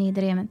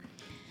نيدريمن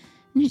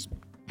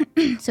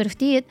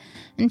سرفتيد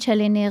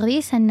انشاليني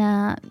غريس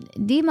ان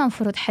ديما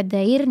مفروض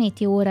حدا يرني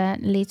تيورا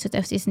اللي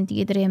تسوتافسيس انت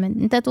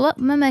يدريمن انت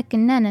ما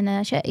كنا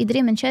انا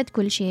يدريمن شاد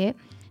كل شيء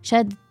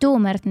شاد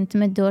تومر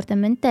تمدور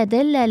تم انت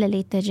دلالة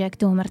اللي تجاك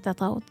تومر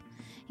تطاوض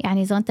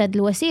يعني اذا انت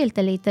الوسيلة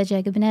اللي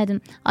تجاك بنادم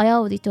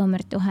اياودي تومر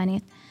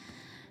توهانيت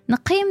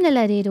نقيمنا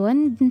لا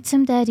ريدوان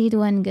نتسمدا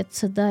ريدوان قد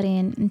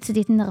صدارين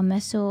نتسديت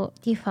نغمسو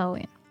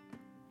تيفاوين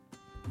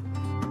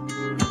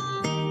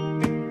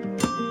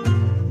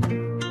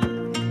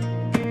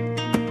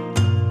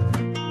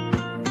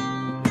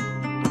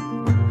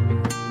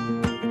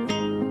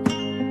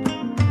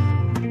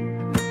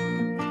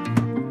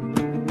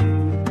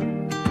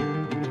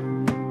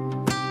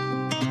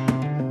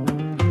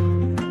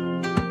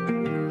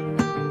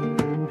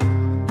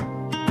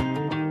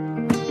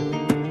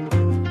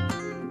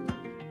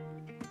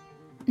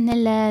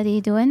نلا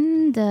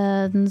ديدون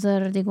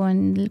نظر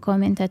ديقون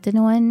الكومنتات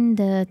تنون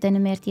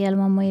تنميرتي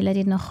المامو يلا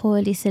ديدنا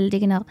خولي سل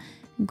ديقنا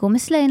قوم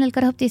سلاين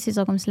الكرهبتي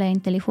سيزا قوم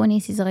سلاين تليفوني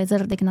سيزا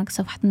غيزر ديقنا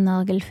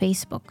صفحتنا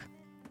الفيسبوك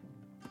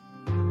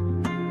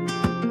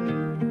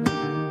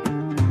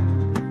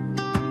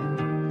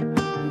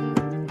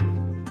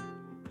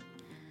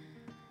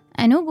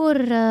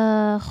أنوبر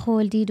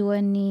خول ديدو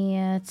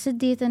أني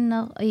تسديت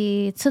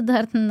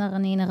تصدرت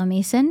النغني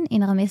نغميسن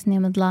نغميسني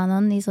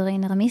مضلانا يزغي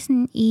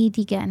نغميسن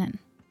إيدي كانن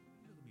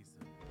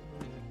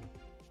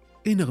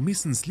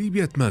نغميسن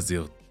سليبيا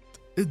تمازيغت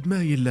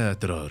إدماي لا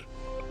ترار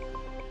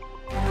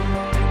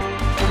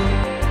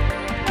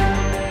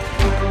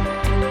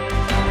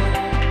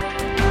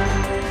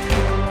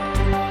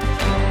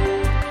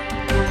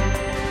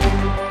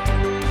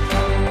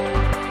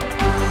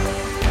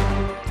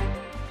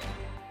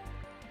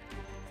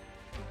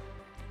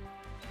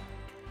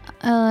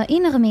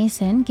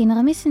كي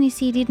نغميسن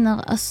يسيدي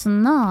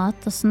الصناط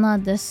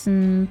دس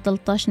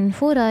 13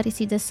 نفورة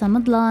يسيد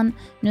السمضلان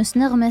نوس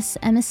نغمس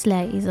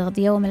أمسلاي إذا غد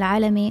يوم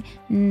العالمي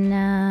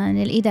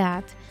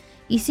للإذاعة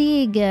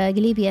يسيق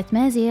قليبية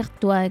مازيغ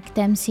تواق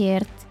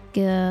تمسيرت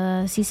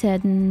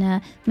سيساد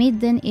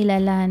ميدن إلى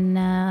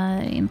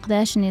لان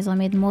مقداش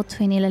نظاميد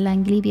موطفين إلى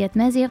لان قليبية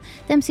مازيغ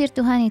تمسير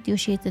تهاني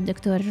تيوشيت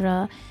الدكتور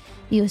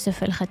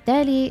يوسف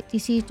الختالي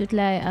تيسي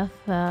تتلاقي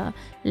في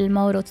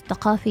الموروث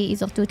الثقافي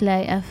إذا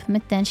تتلاقي في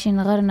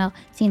متنشين غرنا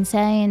سين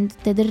سايند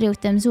تدري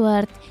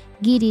وتمزوارت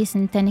جيديس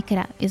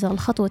نتنكرا إذا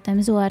الخطوة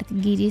تمزوارت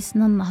جيديس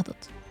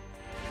ننهضت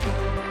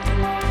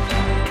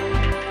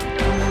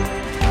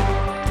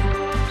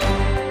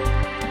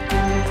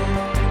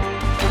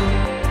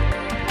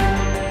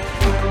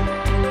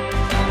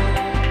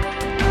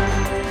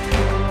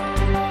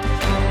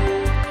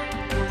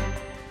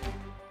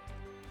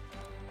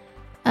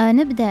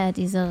نبدأ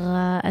إذا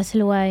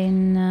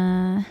أسلوين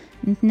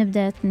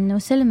نبدأ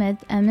نسلمد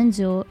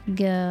منزو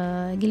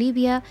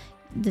قليبيا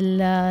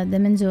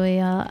منزو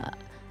يا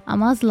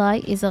أمازلاي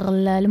إذا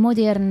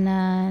المودرن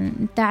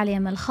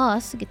التعليم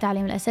الخاص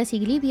التعليم الأساسي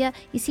قليبيا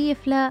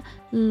يسيف لا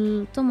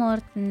التمر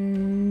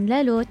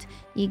لالوت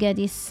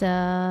يقاديس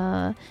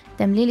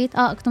تمليليت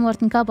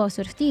اكتمرت نكابا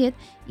وسرفتيت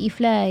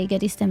يفلا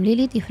يقاديس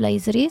تمليليت يفلا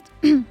يزريت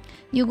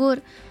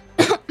يقول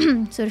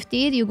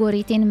سرفتيد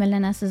يقوريتين من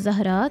الناس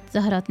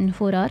زهرات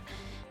النفورار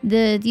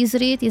دي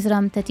زريت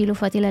يزرام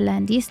تتيلوفا تيلا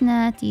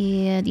لانديسنات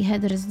دي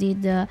هدر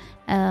زديد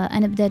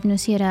أنا بدأت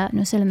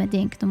نسلم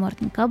الدين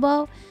كتمرت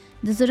نكابا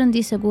دزرن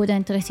ديس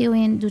أقودان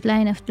ترسيوين دوت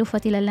لاينا فتلوفا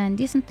تيلا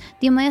لانديسن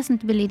دي ما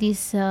يسنت باللي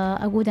ديس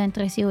أقودان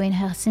ترسيوين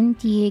ها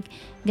سنتيق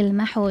قل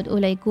محود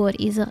أولا يقور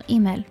إزغ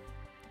إيميل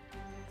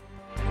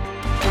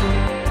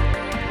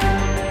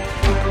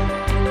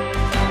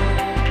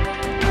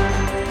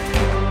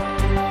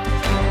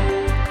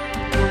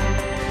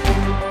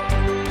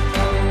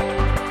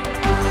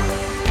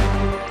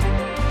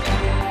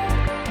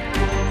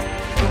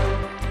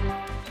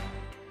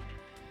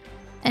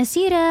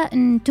أسيرة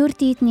إن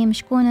تورتيتني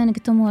مشكونا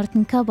نقتمور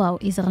تنكباو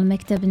إذا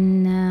المكتب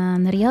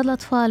إن رياض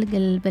الأطفال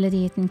قل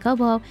بلدية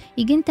تنكباو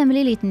يجن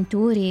تمليلي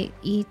تنتوري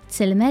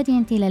يتسلمادي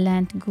انتي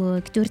للان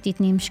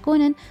تورتيتني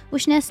مشكونا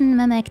وش ناس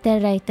ما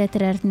أكتر راي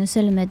تتررت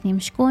نسلمدني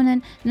مشكونا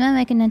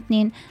ما كنا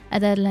اتنين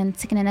أدار لان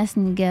تسكنا ناس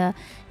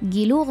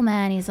جيلوغ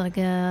ماني زرق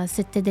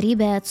 6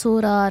 تدريبات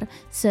صورار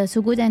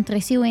سجود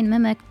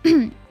انتريسيوين ما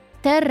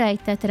ترى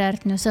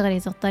تترارت نو صغري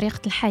إذا طريقة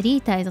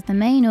الحديثة إذا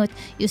تمينوت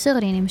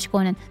يصغري يعني مش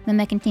كونن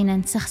ما كنتينا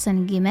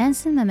نسخسن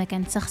جيمانسن ما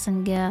كانت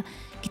تسخسن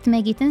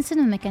كتماجي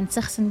تنسن ما كانت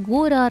تسخسن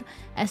جورار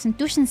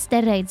أسنتوش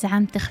نستريت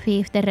زعم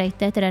تخفيف ترى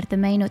تترار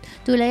تمينوت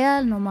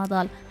توليال نو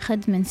مضال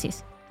خد من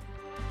سيس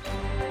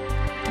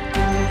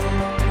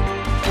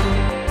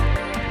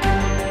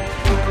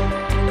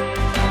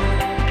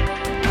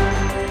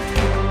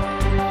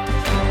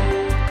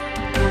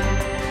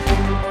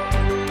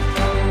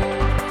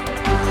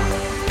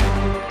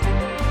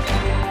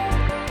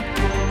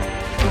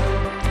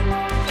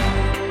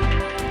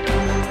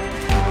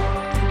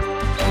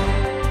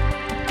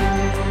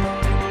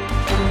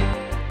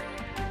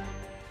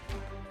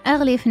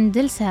أغلي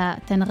فندلسها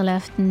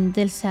تنغلاف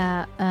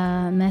تندلسها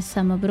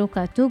مسا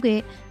مبروكة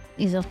توغي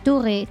إذا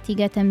توغي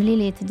تيجا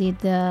تمليلي تديد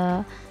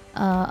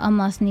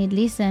أماس نيد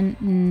ليسن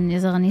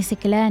إذا غني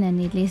سكلان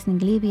نيد ليسن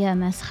قليبيا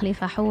ماس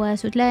خليفة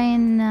حواس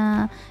وتلاين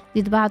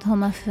ديد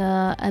بعضهم في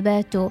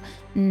أباتو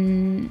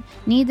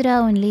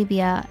نيدرا ون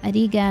ليبيا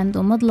أريغان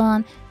دو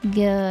مضلان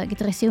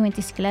قتغسيوين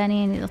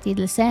تسكلانين إذا تيد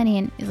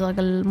لسانين إذا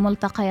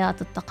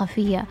الملتقيات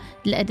الثقافية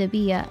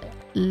الأدبية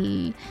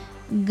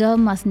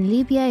قاماس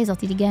ليبيا إذا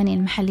تلقاني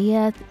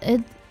المحليات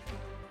إد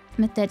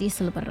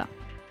متاديس البرا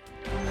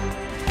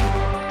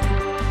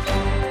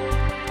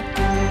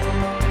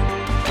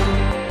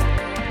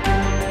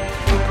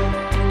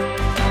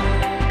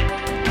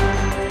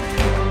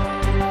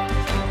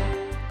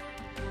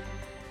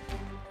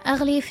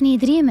أغلي في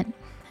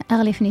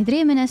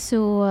ندريمن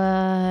أسو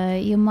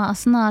يما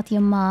أصنات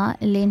يما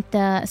اللي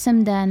انت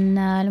سمدان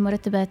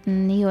المرتبات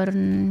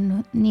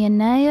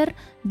يناير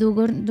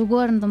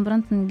دوغور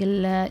نضمبرنت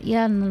نقل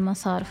يالن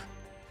المصارف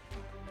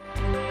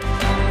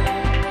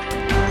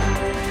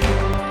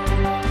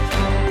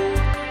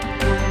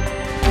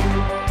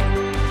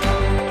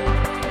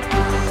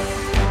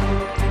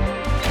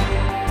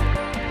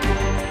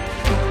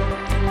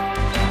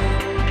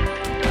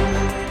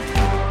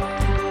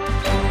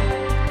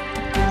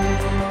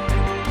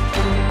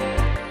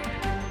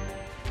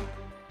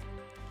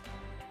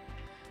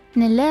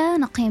نلا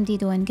نقيم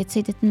ديدوان قد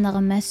سيدت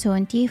النغمة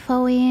سون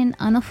تيفاوين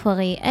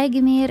أنفغي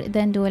أجمير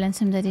دان دولا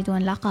سمدا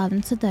ديدوان لعقاب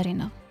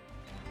نصدرنا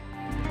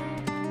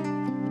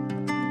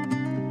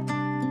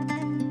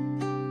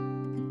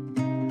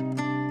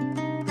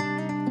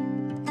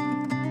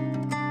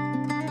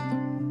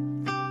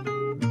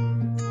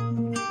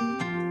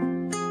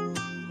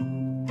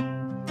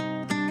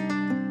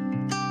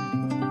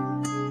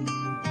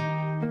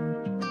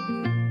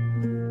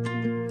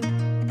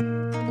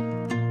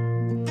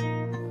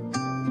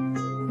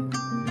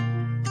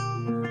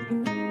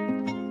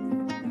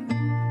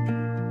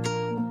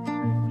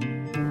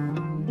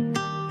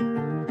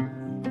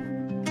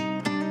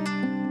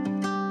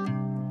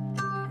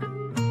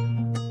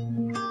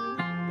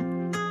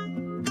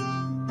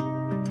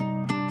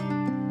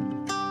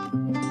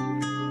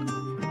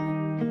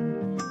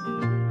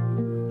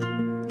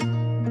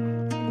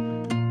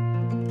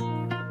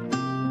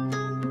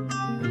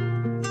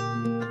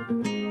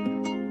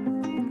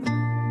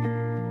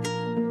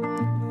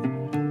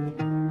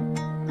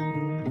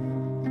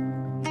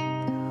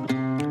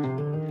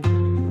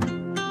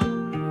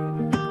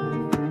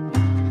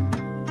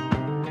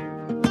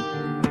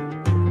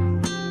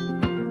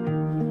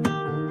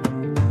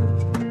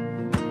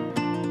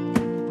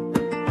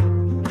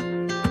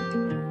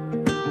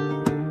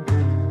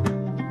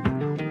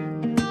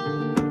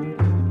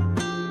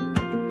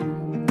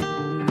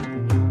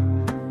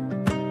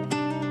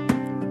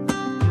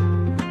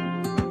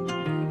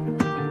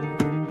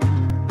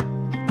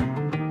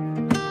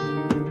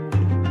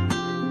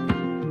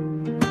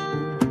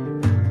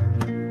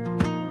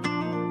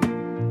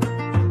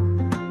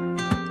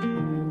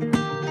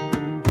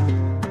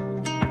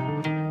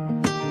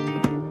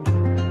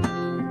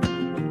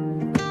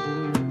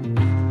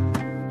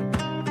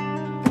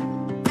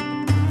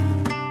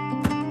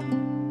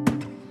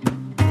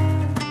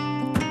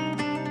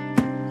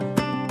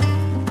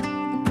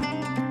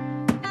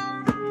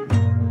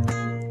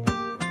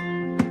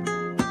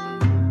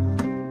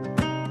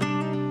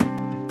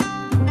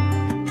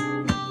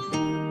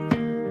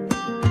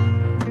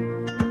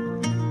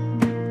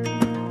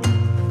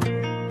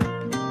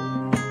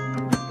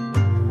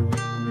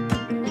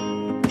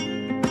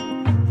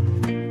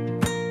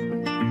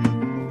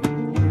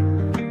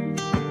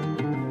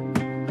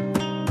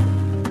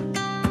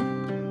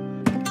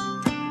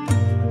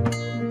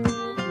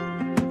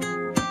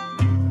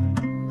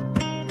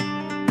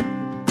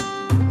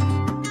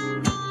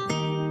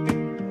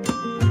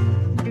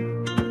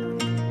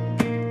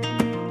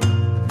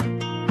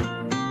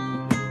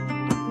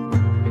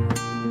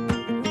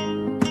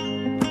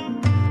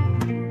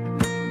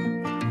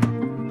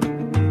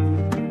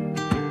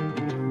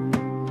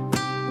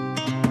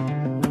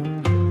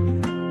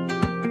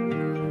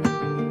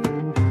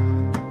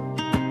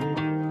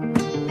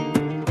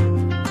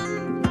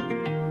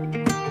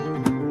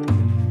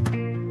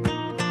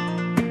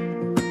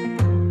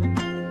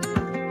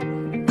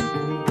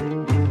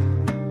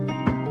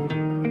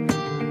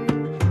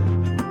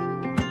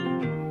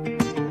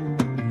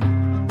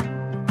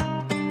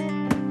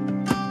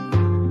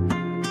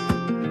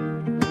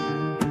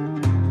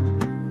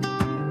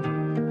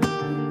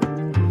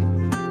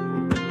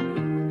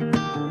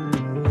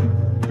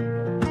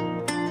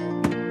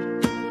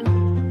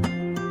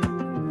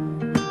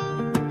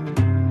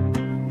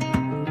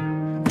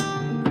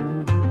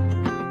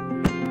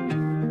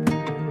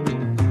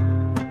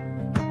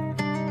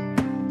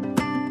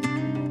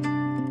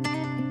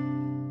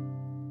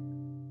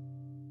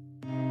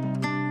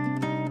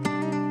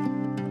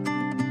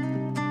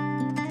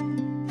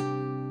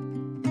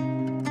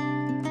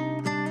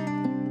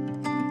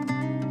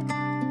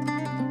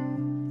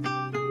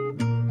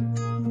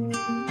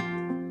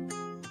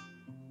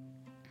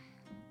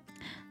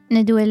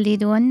ندول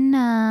ديدون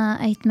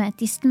أيت ما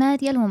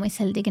تستماد يلهم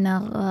يسال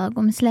دقنا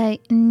قوم سلاي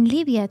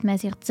ليبيات ما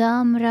زيغ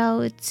تامرة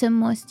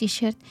وتسمو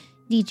ستيشيرت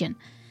ديجن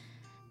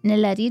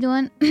نلا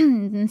ديدون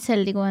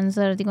نسال ديقون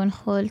زر ديقون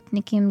خولت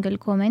نكيم قل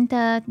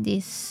كومنتات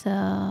ديس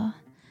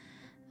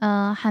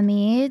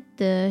حميد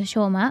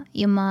شوما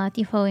يما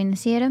تيفاوين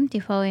سيرم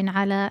تيفاوين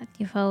على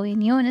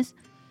تيفاوين يونس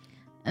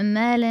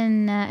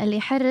مالن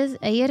اللي حرز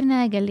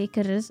أيرنا قال لي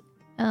كرز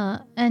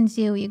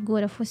أنزي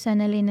ويقول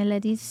فوسانا لين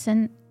الذي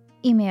سن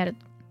إيميرد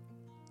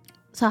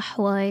صح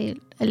واي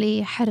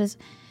اللي حرز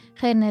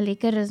خيرنا اللي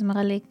كرز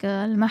مغليك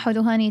المحود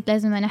وهاني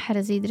لازم أنا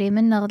حرز يدري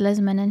منه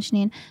لازم أنا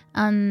نشنين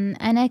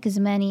أنا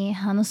كزماني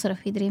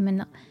هنصرف يدري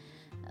منه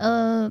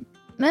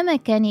ما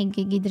كان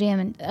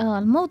يدريمن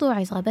الموضوع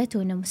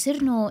يصغبته إنه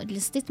مسرنو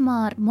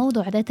الاستثمار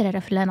موضوع ده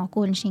ترى فلان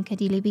أقول نشين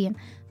كدي ليبيا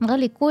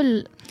مغلي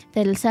كل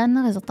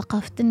تلسان غز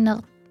ثقافة النغ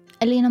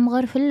اللي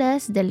نمغر في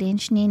اللاس ده اللي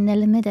نشنين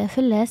المدى في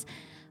اللاس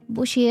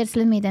بوشير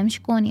سلمي ده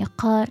مش كون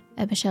يقار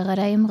أبشا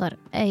غراي مغر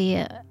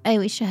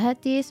أي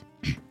شهادتيس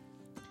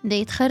ده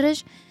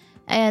يتخرج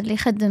اللي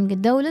يخدم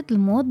الدولة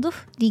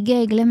الموظف دي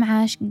جاي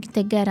لمعاش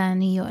تجارة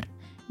نيور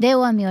ده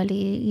وامي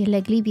اللي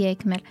يلاقي ليبيا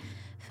يكمل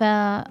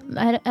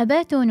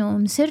فأباتون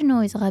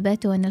ومسرنو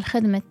يزغباتون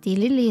الخدمة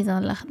للي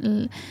يزغل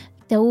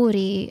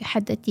توري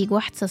حد تيج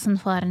واحد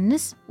صنفار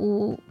النس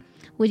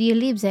ودي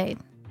اللي بزايد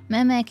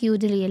ما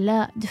كيودلي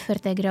لا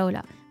دفرت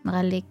جرولة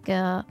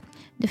مغليك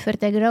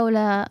دفرت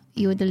جرولة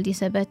يودل دي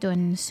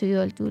سباتون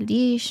السيولة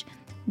وليش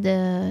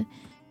ده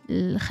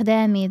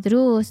الخدامي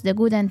دروس ده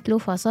جودا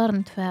تلوفا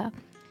صارنت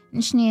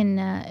فنشنين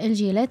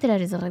الجيلات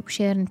رزق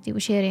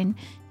وشيرين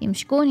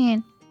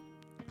يمشكونين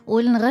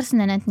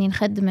ولنغرسنا نتنين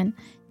خدمن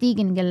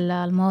تيجن قل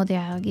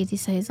المواضيع جيتي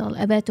سيزال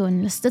أباتون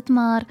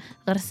الاستثمار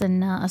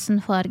غرسنا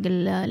أصنفار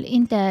قل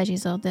الإنتاج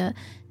يزال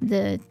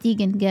ده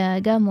تيجن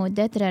قاموا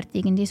داترار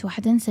تيجن ديس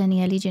واحد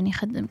إنسانية ليجن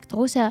يخدم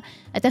كتغوسا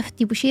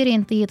أتفتي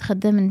بشيرين طيد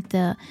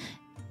خدمنت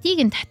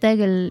تيجن تحتاج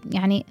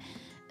يعني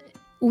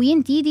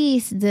وين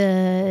تيديس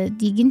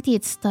دي جنتي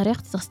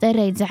تستريق تستر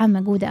يتزعم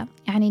موجودة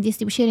يعني ديس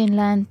تبشيرين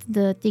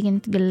لاند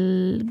تيجن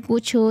تقل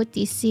جوتشو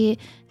تيسي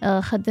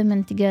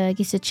خدمت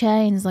جيس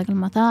تشاين زق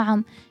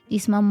المطاعم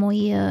ديس مامو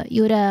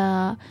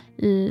يورا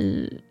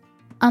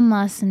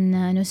أماس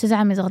إنه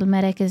سزعم زغ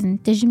المراكز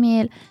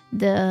التجميل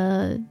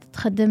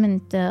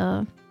تخدمت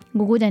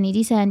موجودة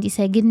نديسا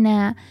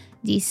جدنا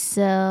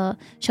ديس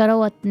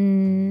شروت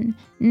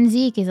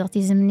نزيك إذا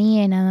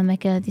تزمنيه أنا ما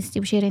كان ديس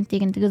تبشيرين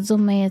تيجن تقد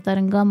زمي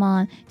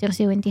ترنجمان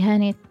ترسي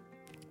وانتهاني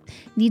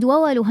دي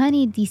دواول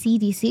وهاني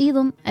دي سي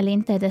أيضا اللي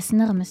أنت داس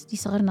نغمس دي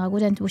صغرنا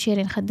أقول أنت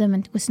بشيرين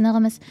خدمت كوس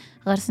نغمس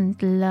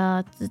غرسنت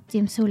لا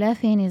تيم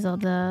سولافين إذا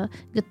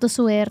قد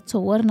تصوير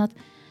تصورنت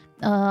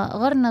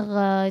غرنغ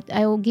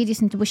أو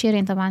جيديس أنت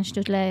بشيرين طبعا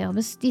شتوت لا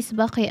بس ديس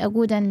باقي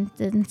أقول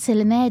أنت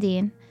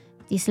سلمادين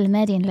ديس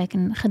المادين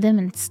لكن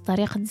خدمت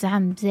طريقة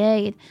زعم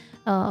زايد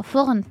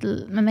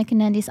فغنت ما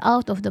كنا ديس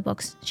out of the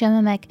box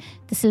شاممك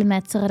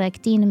تسلمات صغرى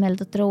كتين مال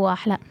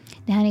تروح لا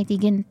دهاني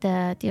تيجن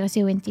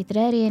تيرسي وانتي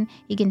ترارين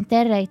يجن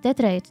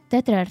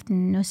تترار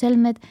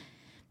نسلمد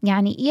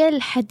يعني إيه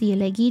الحد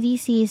يلاقي دي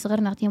سي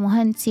صغرنا غتي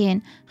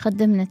مهندسين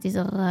خدمنا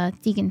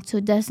تيجن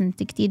تسوداسن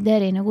تكتي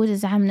دارين أقول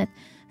زعمنت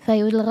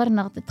فيود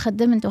الغرنغ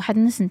تخدمنت واحد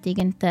نسن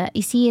تيجنت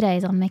يسيرة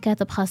إذا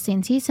مكاتب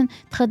خاصين سيسن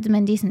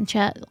تخدمن ديسن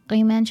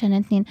قيمان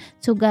شانتنين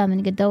سوقا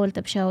من قد دولة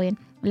بشاوين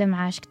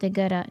لمعاش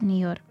كتجارة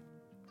نيويورك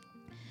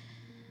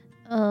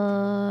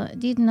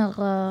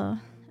ديدنا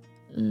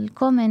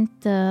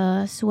الكومنت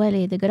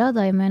سوالي دقرا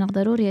دايما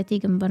ضروري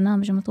تيجي من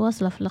برنامج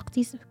متواصلة في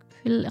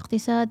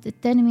الاقتصاد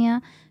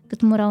التنمية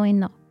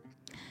كتمراوينا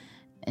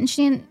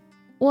نشين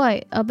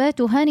واي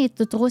أباتو هاني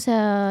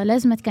تتغوسا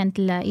لازمت كانت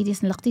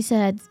إيديسن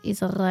الاقتصاد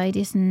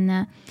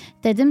إيديسن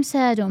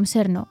تدمساد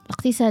ومسرنو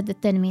الاقتصاد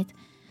التنمية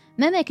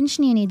ما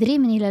كنشني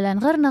يدريمن إلى لان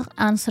غرنغ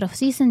أنصرف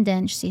سيسن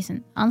دانش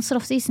سيسن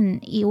أنصرف سيسن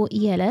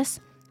إيالاس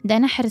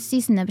دانا حرس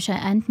سيسن بشا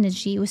أنت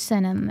نجي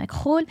والسنة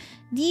مكخول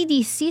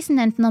دي سيسن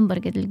أنت نمبر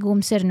قد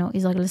القوم سرنو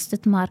إذا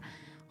الاستثمار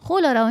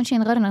خولا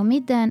راونشين غرنغ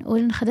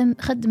ميدان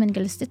خدم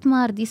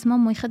الاستثمار ديس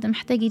مامو يخدم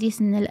حتى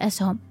ديسن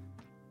الأسهم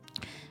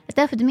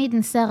تافد ميد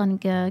نساغن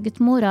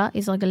قلت مورا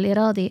إذا قال لي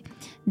راضي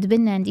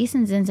دبنا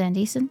ديسن زنزان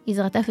ديسن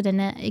إذا تافد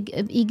أنا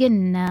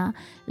إيجن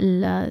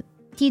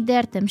تي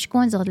دارت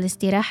مشكون زغد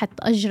الاستراحة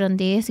أجرن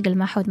ديس قل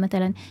ما حود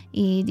مثلا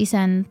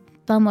ديسان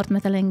طامرت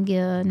مثلا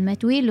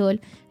الماتويلول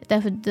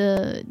تافد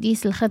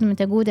ديس الخدمة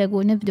تقودة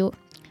قو نبدو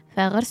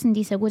فغرسن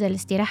ديس أقودة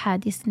الاستراحة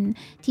ديسن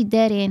تي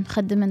دارين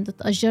خدمن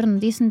تأجرن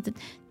ديسن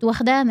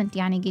توخدامنت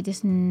يعني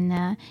ديسن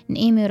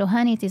نقيمي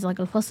روحاني تيزغ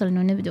الفصل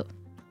إنه نبدو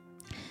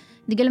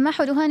دقل ما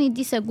حد وهاني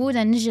دي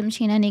سجودة نجم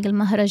شين أنيق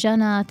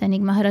المهرجانات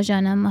أنيق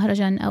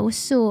مهرجان أو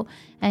السو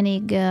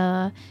أنيق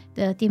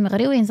تيم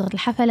غريوين زغد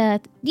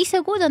الحفلات دي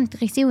سجودة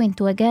نتغيسيوين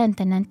توجان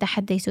تن أنت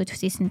حد يسود في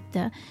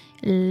سيسنت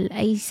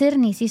أي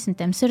سرني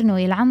سيسنت مسرنو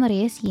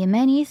العمريس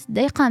يمانيس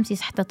دا يقام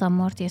سيس حتى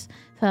طامورتيس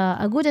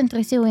فأجود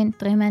نتغيسيوين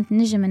تغيمان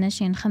نجم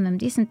نشين خمم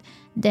ديسنت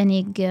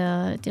دانيق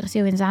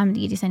تغيسيوين زعم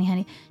دي سني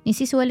هاني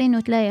نسيس ولين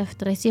وتلاقي في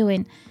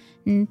تغيسيوين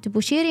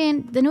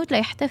بوشيرين دنوت لا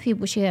يحتفي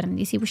بوشيرن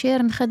يسي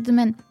بوشيرن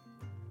خدمن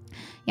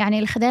يعني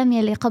الخدام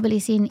يلي قبل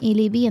يسين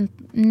إيليبيا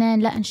نان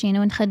لا نشين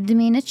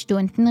ونخدمين نشدو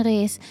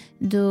نتنغيس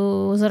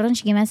دو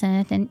زرنش جي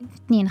مثلا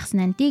 2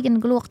 خصنا نتيج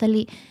نقول وقت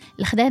اللي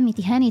الخدام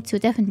يتهاني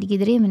تسوتاف انت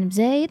يدريمن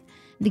بزايد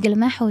دقل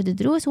ما حود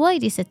دروس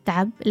وايد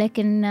يستعب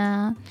لكن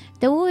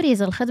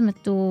توريز الخدمة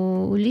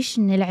وليش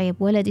نلعب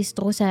ولا دي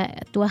تغوسا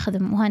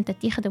تواخدم وهان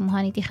تخدم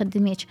وهاني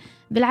تخدميش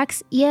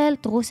بالعكس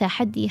يال تغوسا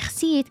حد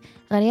يخسيت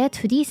غريات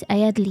فديس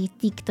اياد لي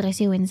تيك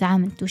تغسيوين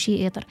زعمن توشي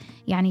ايطر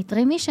يعني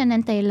تغيميش ان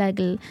انت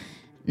يلاقل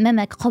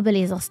ممك قبل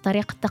يزغس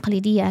طريقة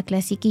تقليدية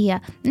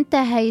كلاسيكية انت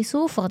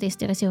هايسوف غدي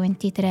استغسيو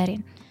انتي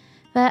ترارين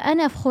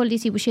فأنا فخول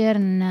ديسي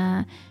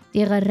بشيرن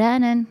دي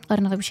غرانن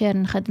قرن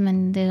بشيرن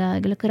خدمن دي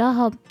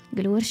الكراهب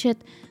قل ورشت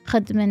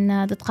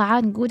خدمن دي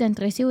تقاعان قودن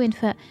تغسيوين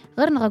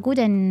فغرن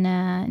غودن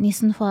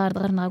نيسنفار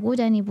غرن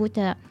غودن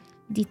يبوتا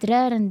دي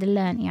ترارن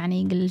دلان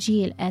يعني قل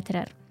جيل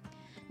آترار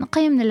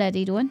نقيم نلا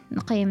ديدون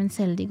نقيم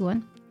نسل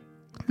ديدون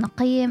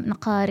نقيم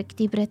نقارك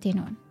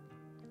تيبرتينون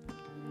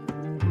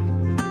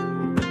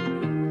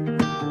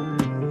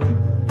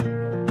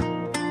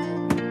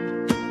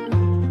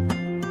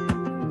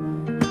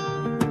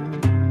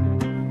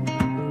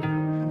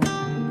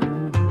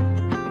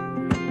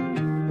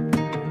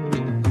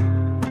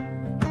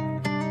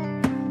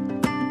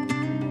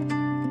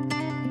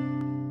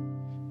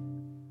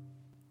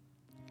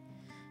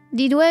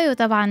دي دوايو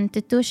طبعا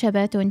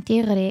تتوشبات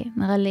وانتغري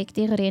مغليك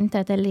تغري انت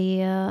تلي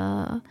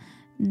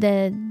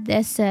دا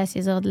اساس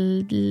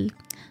يزغد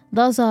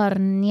دازار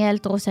نيال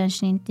تغوسان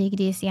شنين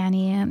تيقديس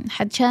يعني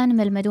حد شان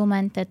ملمدوما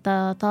انت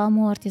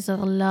تامور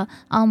تزغل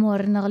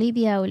امور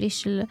نغليبيا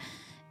وليش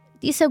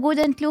ديسا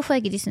قودا تلوفا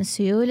قديس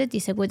السيولة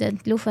ديسا قودا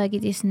تلوفا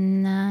قديس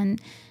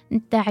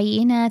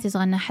نتعيينات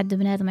تزغلنا حد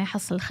بنادم ما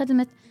يحصل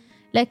خدمة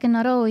لكن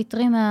نراو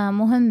يتغيما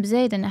مهم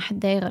بزايد ان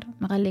حد يغر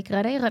مغليك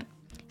غير يغر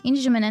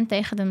ينجي من أنت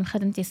يخدم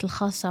خدمتيس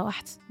الخاصة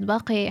واحد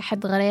باقي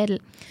حد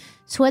غير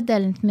سودا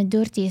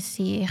المدورتيس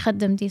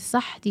يخدم دي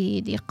صح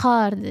دي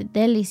قار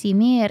دالي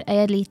سيمير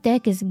أياد لي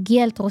تاكس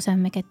جيال تغوسا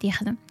مكت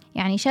يخدم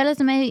يعني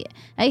شالت ما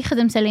أي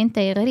خدم سالي أنت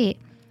يغري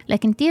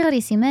لكن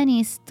تيغري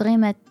سيمانيس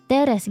تغيمة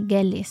تارس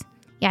جاليس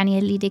يعني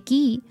اللي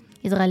دكي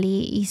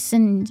يتغلي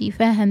يسن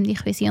يفهم دي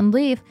خفيس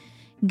ينظيف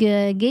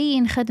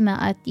جاين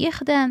خدمة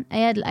يخدم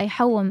أياد لأي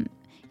حوم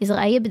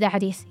إذا يبدأ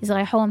عديس إذا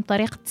يحوم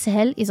طريقة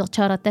سهل إذا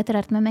شارت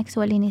تترت ممك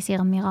سوالي نيسي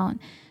غميغاون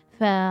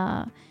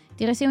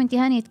فتغسيو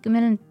انتهاني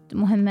تكمل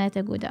مهمات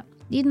جودة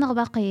ديد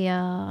باقي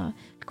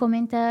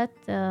الكومنتات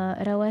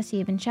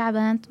رواسي بن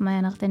شعبان ما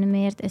ينغتن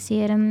ميرت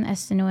أسيرم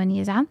السنوان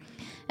يزعم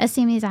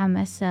أسيم يزعم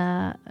أس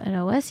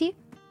رواسي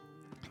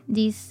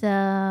ديس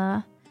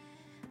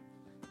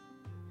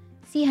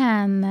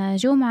سيهام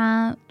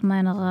جمعة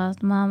ما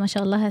نغط ما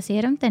شاء الله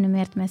سيرم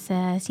تنميرت مس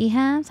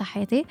سيهام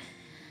صحيتي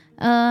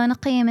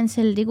نقيم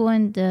نسل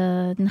ديقوند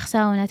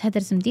نخساونا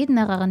تهدرز مديد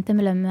نغا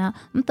نتملم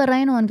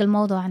مطرين ونقل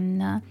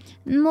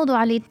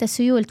الموضوع اللي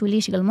التسيول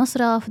توليش قل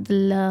مصرف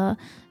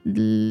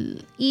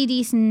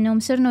إيديس إنه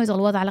مسرنو يزغل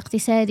الوضع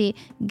الاقتصادي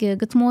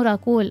قطمورا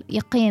كول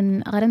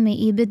يقيم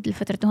غرمي يبد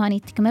الفترة تهاني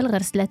تكمل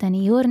غير 3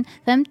 يورن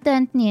فمتا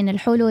انتنين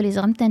الحلول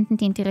إذا غمتا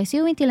انتنين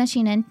تغيسيو انتي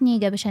لنشينا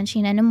انتني قبش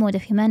هنشينا نمو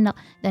في منق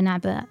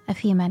لنعب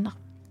في منق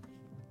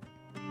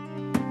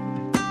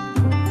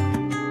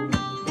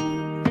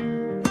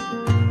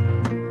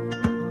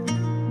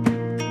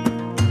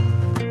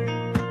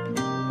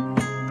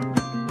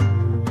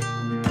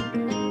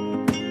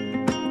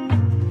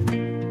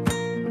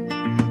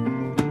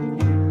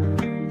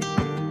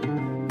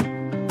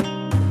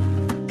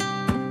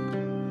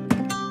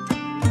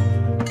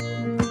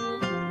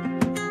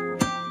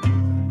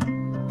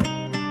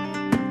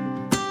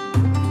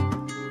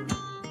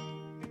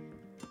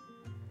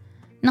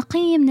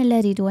نقيم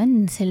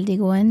نلاريدوان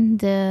سلديقوان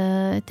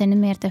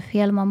تنمير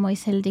تفيال مامو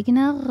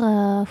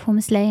يسلديقنا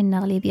فومسلاين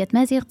نغليبية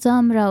مازيغ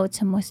زامرا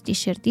وتسمو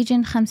ستيشر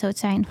ديجن 95.1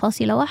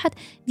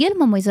 ديال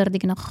مامو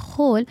يزرديقنا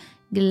خول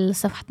قل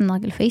صفحتنا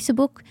قل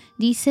فيسبوك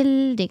دي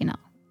سلديقنا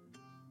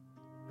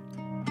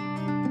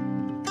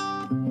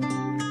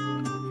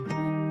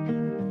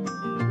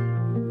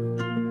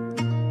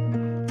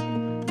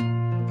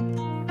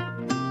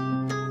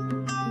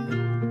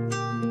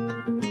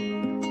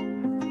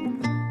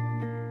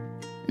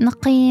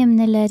نقيم من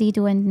اللاريد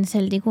وين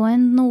نسل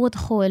ديكوين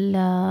ودخول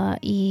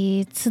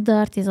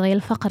يتصدر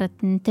تزغيل فقرة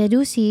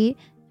تدوسي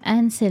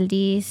أنسل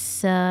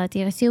ديس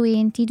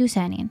تيغسيوين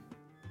تيدوسانين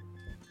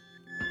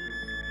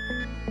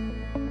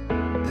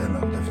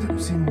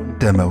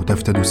تاما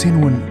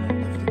وتفتدوسينون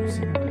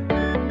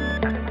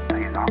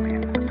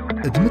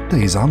ادمت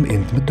يزعم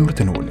انت مدور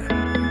تنون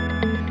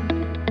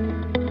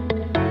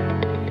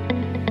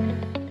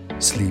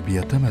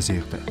سليبيا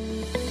تمازيغتا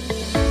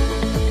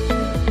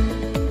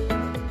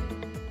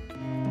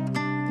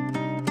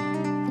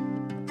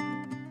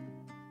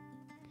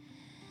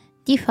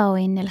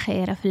تيفاوين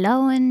الخير في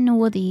اللون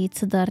وضي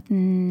تصدر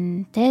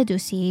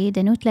تادوسي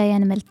دنوت لا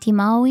ينمل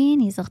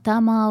تيماوين يزغ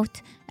تاماوت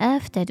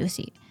اف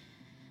تادوسي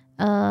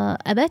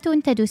أباتو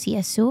أنت دوسي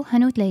السو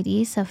هنوت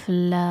ليدي سف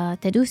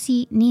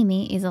تدوسي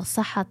نيمي إذا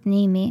صحت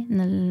نيمي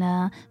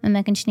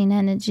مما كنشني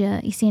نانج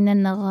يسينا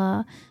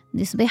نغ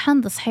دي صبيحا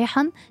دي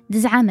صحيحا دي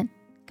زعامن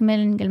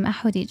كمل نقل ما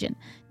حوديجن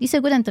دي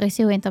سأقول أنت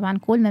ريسيوين طبعا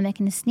كل ما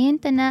كن سنين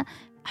تنا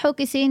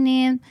حوكي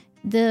سيني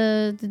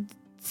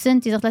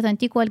سنتي إذا ثلاثة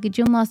أنتيكوال قد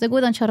جمعة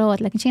سأقول أن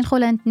شروات لكن شين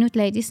خلا أنت نوت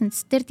ليدي سنت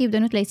ترتيب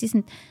نوت ليدي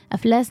سنت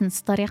أفلاس نت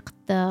طريقة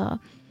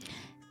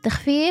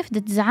تخفيف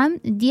تزعم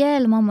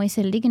ديال ماما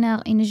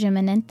يسلقنا ينجم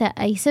أنت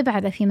أي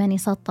سبعة في ماني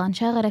سطان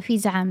شاغرة في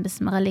زعم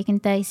بس مغليك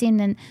أنت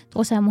يسين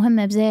تروسها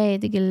مهمة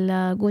بزايد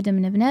قل جودة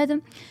من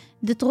بنادم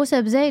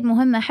تروسها بزايد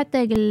مهمة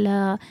حتى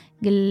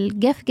قل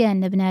قفقة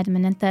بنادم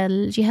أن أنت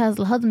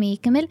الجهاز الهضمي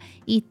يكمل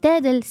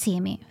يتادل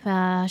سيمي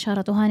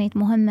فشارته هانيت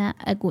مهمة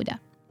أجودة.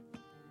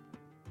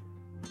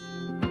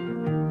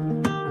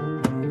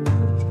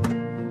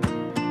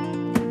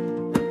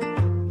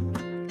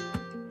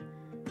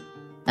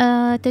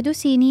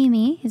 تدوسي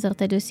نيمي إذا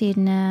تدوسي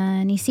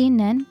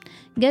نيسينن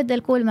قد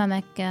الكل ما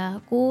مك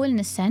كل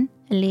نسن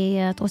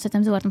اللي توسط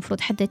تمزورت مفروض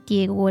حتى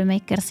تيج وول ما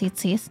يكرسي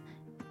تصيص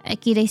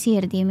أكيد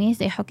يصير ديميس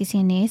زي حكي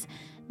سينيس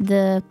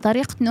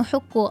بطريقة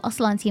نحكو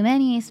أصلا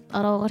تيمانيس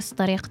أرى غرس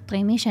طريقة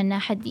طريميش أن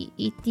حد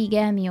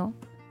يتيجاميو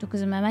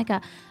تكز ما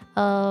مك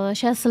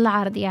شاس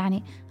العرض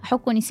يعني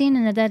حكو نسين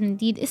أن دار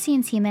نديد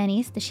إسين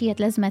سيمانيس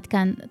تشيت لازمة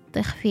كان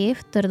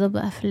تخفيف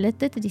ترضب في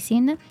اللتة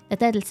تديسين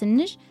تتادل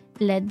سنج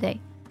لا داي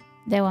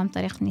دوام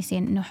طريق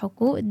نسين إنه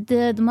حكو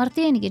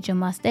مرتين يجي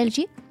جماس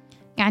تلجي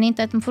يعني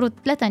أنت المفروض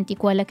 3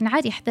 أنتيكوال لكن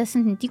عادي حتى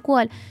سنت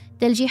أنتيكوال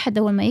تلجي حد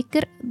أول ما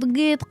يكر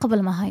دقيت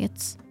قبل ما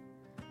هايتس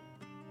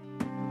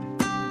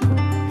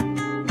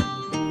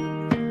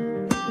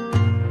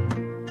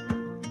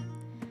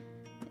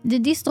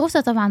دي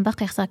ستروسة طبعا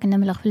باقي خصاك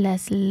نملغ في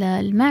اللاس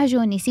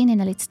المعجون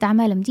يسين اللي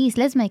تستعمل مديس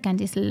لازم يكون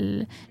ديس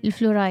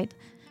الفلورايد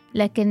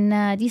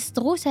لكن دي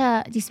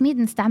ستروسة دي سميد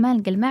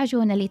نستعمل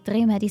المعجون اللي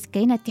تغيمها دي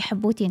سكينة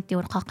تحبوتي انتي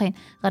ورقاقين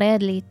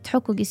غرياد اللي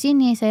تحكو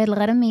جسيني سيد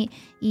الغرمي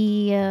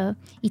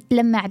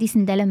يتلمع دي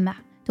سندلمع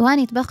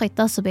توهاني تبقى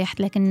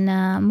يتصبح لكن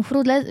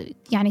مفروض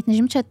يعني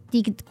تنجمتش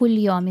تيجي كل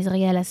يوم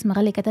يزغيال اسم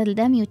غلي كتاد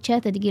الدامي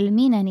وتشاتا دي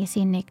المينا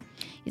نيسينك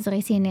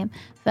يزغيسينم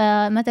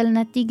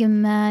فمثلا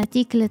تيجم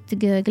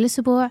تيكلت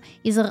الاسبوع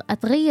يزغ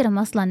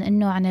اتغير اصلا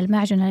انه عن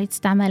المعجون اللي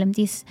تستعمل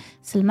مديس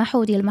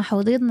المحودي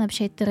المحوضيضنا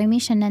بشي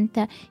ترميش ان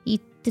انت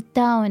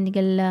تتاون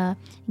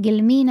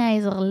قل مينا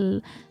يزغ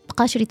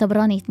القاشري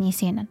تبراني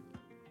تنيسينا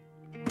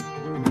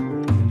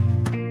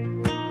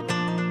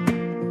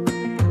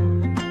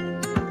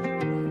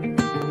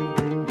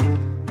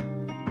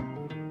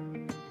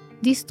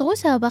دي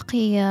ستروسة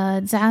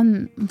باقي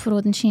زعم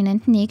مفروض نشينا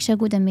نتنيك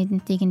شاقودة ميد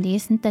نتيك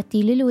نديس نتا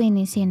تيلي وين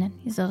نسينا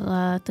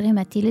إذا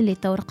تغيما تيلي اللي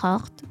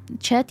تورقاق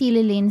تشاتي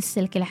اللي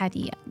نسلك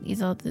العادية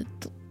إذا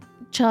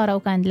تشارة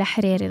وكان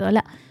لحرير إذا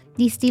لا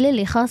دي ستيل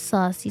اللي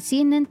خاصة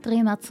سيسينا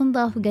تغيما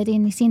تصنضاف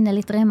قادين نسينا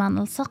اللي تغيما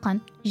نلصقن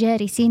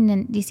جاري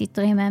سينا دي سي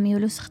تغيما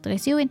ميولوسخ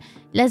تغيسيوين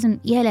لازم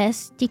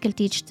يلاس تيكل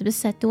تيج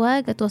تبسها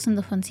تواق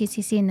توصندف نسي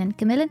سينا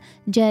نكملن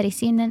جاري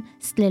سينا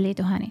ستللي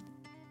تهاني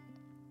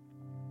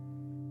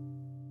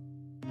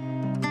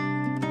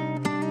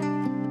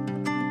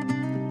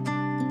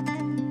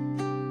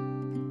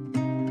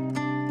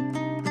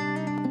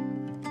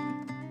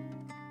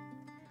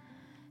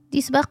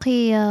ديس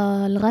باقي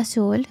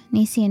الغسول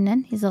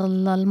نيسينن إذا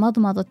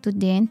المضمضة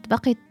التدين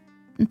تبقي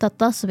انت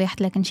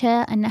التصبيح لكن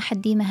شاء أن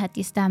أحد ديما هات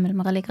يستعمل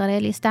مغلق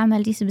غير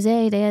يستعمل ديس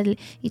بزايد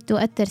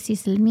يتؤثر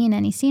سيس المينا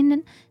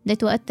نيسينن ده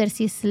تؤثر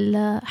سيس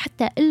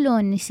حتى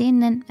اللون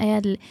نيسينن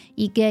أياد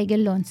يجاي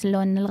اللون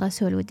سلون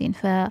الغسول ودين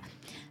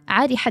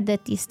فعادي حد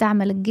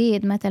يستعمل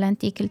الجيد مثلا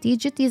تيكل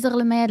تيجت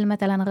يزغل مياد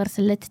مثلا غير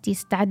سلت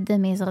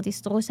تستعدم يزغل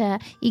يستغوسها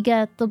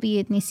يجا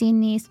طبيعة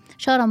نيسينيس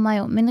شارا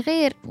مايو من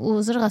غير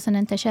وزرغة سنة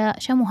انت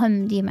شا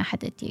مهم ديما حد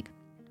تيج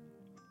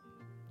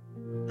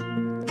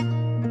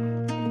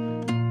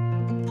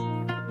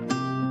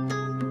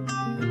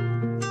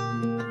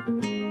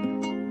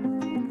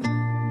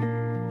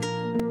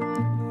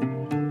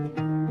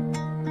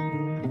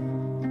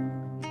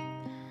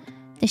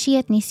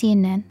تشية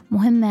نيسينن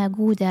مهمة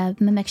جودة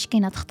بما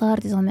كشكينا تختار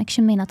إذا ما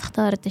كشمينا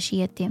تختار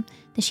التشية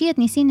تشية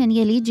نيسينن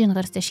يلي يجين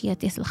غير تشية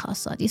تيس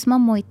الخاصة دي اسمه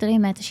مو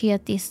يتغيمة تشية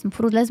تيس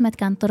مفروض لازم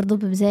كان ترضب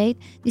بزايد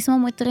دي اسمه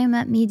مو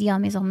يتغيمة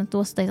ميديام إذا من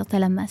توسط إذا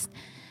تلمست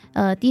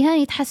دي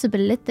هاني تحسب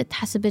اللت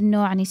تحسب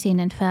النوع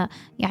نيسينن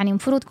فيعني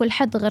مفروض كل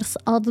حد غير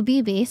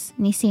أضبي بيس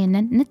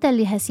نيسينن نتا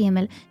اللي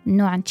هسيمل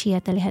النوع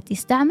تشية اللي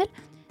هتستعمل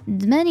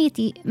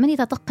ماني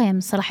تتقيم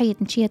صلاحية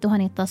نشيته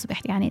هني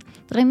التصبح يعني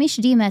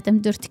تغيميش ديما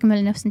تمدر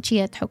تكمل نفس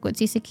نشية حكو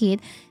تيس أكيد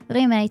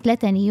غيما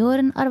 3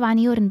 نيورن 4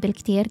 نيورن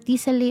بالكتير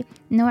تيس اللي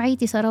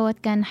نوعيتي صروت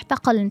كان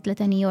احتقل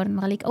 3 نيورن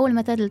مغليك أول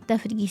ما تدل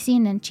تفت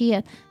جيسين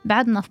نشية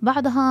بعدنا في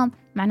بعضها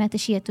معناه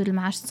تشية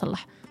المعاش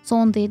تصلح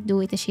صون ديت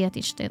دوي تشية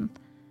تشتين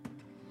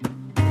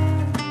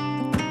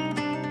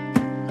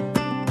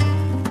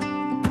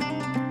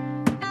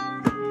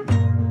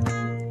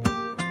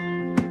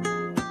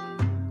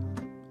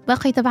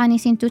باقي طبعا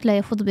يسين توتلا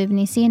يفض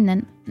بابني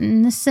سينا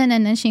السنة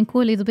نشين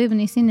كولي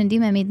ضبيبني سينا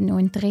ديما ميدن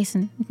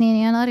وانتغيسن 2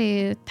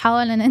 يناير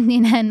تحاول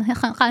أن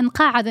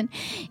نقاعد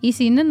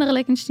يسين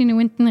نغلق نشتين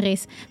وانت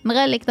نغيس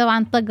مغالك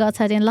طبعا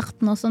طقات هذين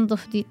لقط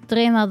نصنضف دي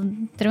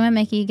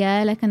تريما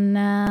كيقا لكن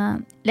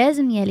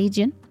لازم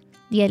يليجن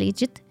ديال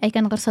يجد أي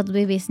كان غرصة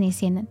بيبي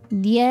سنيسين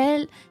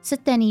ديال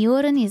 6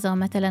 يورن إذا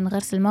مثلا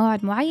غرس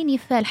الموعد معين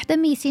يفال حتى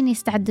ميسين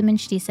يستعد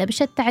منش ديسا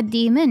باش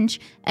التعدي منش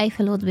أي في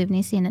الوض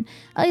بيبني سينن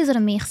أيضا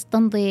ميخص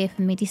تنظيف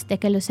ميديس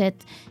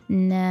تكلسات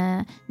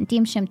نتي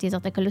مشمتي إذا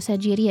تكلسات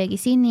جيرية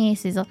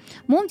جيسينيس إذا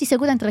مو متي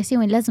ساقود أنت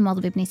رسيوين لازم أض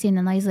بيبني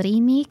سينن أيضا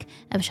يميك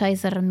باش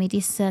أيضا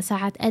ميديس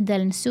ساعات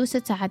أدل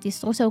نسوسة ساعات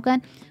يستغوسة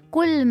وكان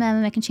كل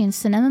ما كنشين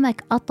السنة ما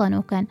أطن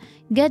وكان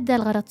قد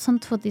الغرض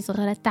صنطفض إذا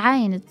غرض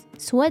تعاين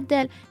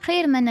سودل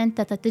خير من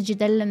أنت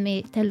تتجد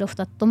لمي تلف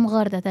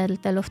تطمغر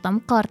تلف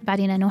تمقارت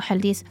بعدين نوحل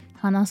ديس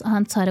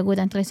هنصار قود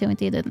أنت رسيوين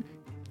تيدد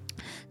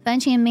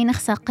فانشي مين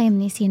نخسا قيم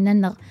نيسين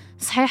ننغ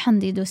صحيح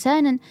ندي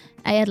دوسانا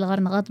اياد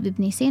الغرن غض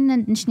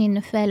ببنيسين نشني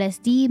نفالس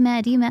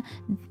ديما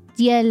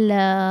ديال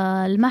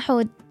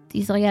المحود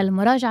يزغيال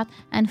المراجعة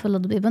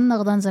انفل ضبيب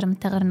النغ ضنزر من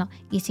تغرنا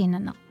يسين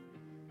النغ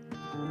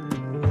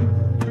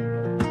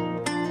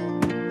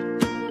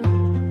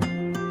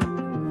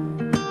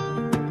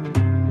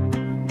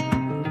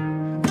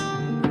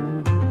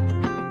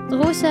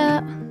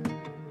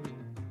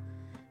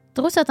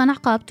تغوسة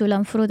تنعقبت ولا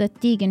مفروضة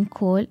تيجن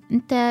كول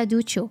انت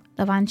دوتشو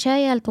طبعا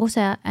شايل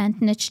تغوسة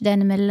انت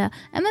نتشدان ملا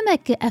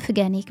امامك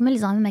افغاني يكمل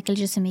اذا امامك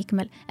الجسم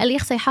يكمل اللي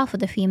يخصي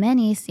يحافظ في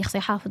مانيس يخصي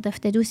يحافظ في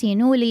تدوسي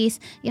نوليس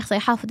يخصي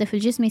يحافظ في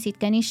الجسم يسيت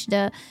كانيش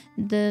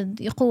دا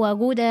قوة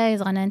جودة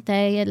اذا انت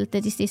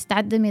تديس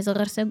تستعدم اذا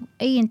غرس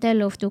اي انت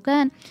لو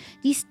فتوكان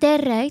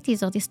يسترايت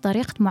اذا دي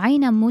طريقة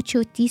معينة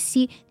موتشو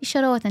تيسي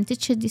الشراوات انت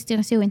تشد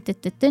يسترسي وانت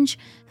تتنش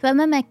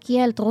فامامك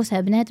يال تغوسة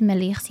بنادم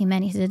اللي يخصي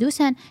مانيس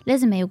دوسان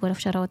لازم يقول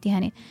في شراوات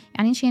يعني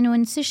شينو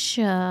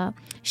نسش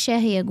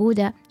شاهية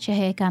جودة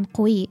شاهية كان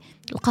قوي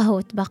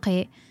القهوة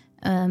باقي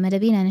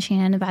مدابينا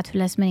نشينا نبعد في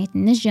الأسمانية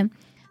النجم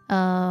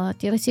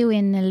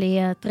تيرسيوين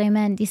اللي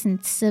تريمان ديسن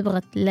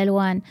تسبغت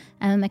الألوان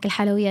أمامك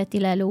الحلويات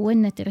إلى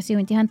لون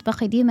تيرسيوين تيهان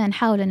باقي ديما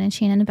نحاول أن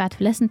نشينا نبعد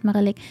في الأسنة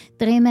مغلق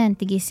تريمان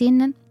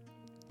تجيسين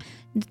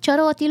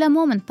تشاروات إلى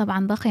مومنت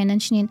طبعا باقي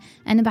نشنين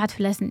أنا بعد في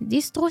الأسنة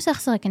ديس تروسة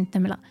خسرة كنت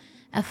تملا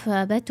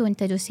أفباتو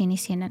انت دوسيني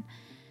سينن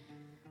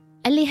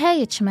اللي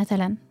هايتش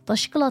مثلا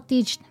شكلة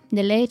تيجي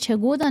دليتش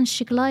جودا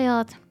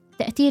الشكلايات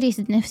تأثيري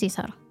نفسي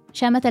صار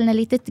شا مثلا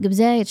اللي تتجب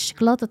زايد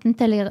الشكلاطة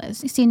انت اللي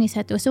سينيس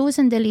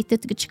هتوسوسن اللي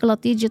تتجب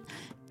شكلاطة تيجي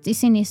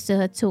سينيس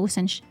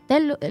تسوسنش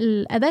دل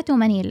الأباتو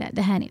مني لا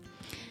دهاني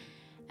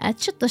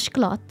أتشط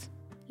شكلاط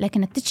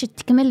لكن التشت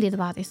تكمل لي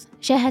بعضيس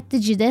شاهد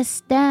تجي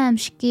داس تام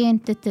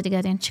شكين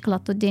تتجدين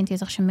شكلاطة دين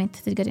تيزخ شمين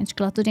تتجدين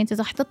شكلاطة دين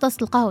تيزخ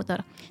تتصل القهوة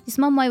ترى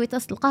اسمه ما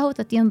يتصل القهوة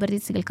تتيم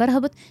برديس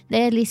الكرهبط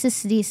ده اللي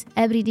سس ديس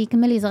أبري دي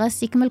كمل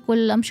يزغس يكمل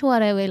كل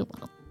أمشواره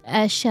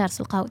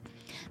والشارس القهوة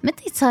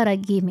متى يتصار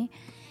جيمي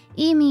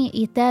إيمي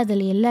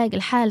يتادل يلاقي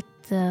الحالة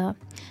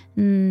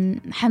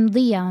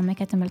حمضية ما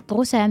كتمل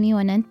طروسامي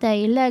وانا انت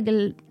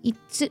يلاقي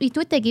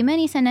يتوتى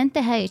ماني سنة انت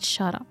هاي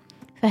الشارة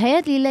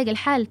فهياد اللي يلاقي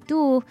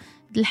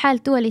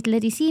الحال تو اللي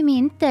تلدي سيمي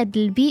انت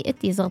البيئة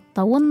يزغط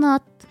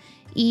طونط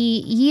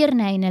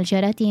يرناين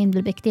الجراثيم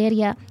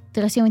بالبكتيريا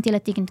تغسيو انت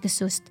لاتيك انت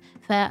كسوست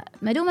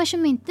فمدوما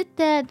شمين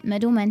تتاد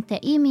مدوما انت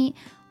إيمي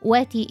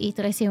واتي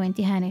يتغسيو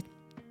انت هانت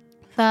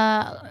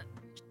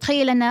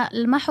تخيل أن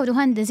المحور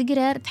هند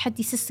زجرار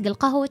تحدي سس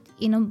القهوة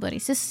ينبر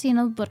يسس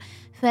ينبر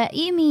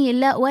فإيمي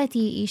لا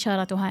واتي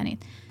إشارة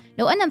هانت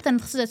لو أنا مثلا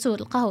تخصد تسوي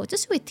القهوة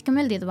تسوي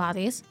تكمل دي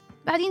بعضيس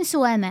بعدين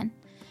سوامان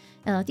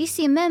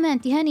تيسي ماما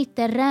انتهاني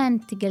التران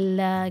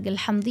تقل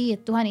حمضية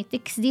تهاني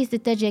تكس دي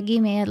تتجا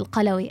قيمة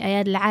القلوي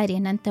أياد العادي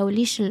أن أنت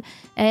وليش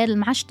أياد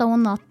المعشطة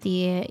والنط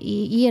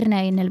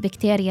يرنا إن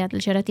البكتيريا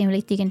الجراثيم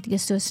اللي تيجي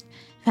تجسوس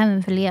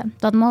فهم في اليوم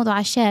طب موضوع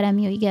الشارع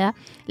ميويقا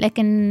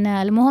لكن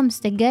المهم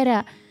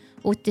استجارة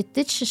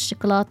وتتتش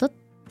الشوكولاتة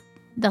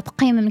دا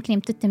تقيم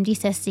ممكن تتم دي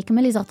ساسي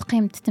كمل إذا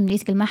تقيم تتم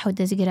ديسك المحو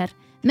دا زجرار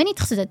مني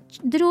تخصد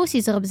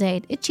دروسي زغب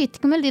زايد اتشي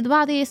تكمل دي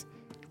بعضيس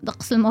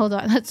دقص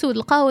الموضوع تسود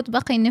القهوة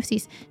باقي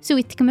نفسي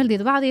سوي تكمل دي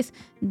بعضيس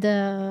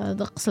دا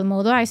دقص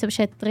الموضوع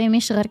يسبش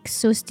تغيميش غير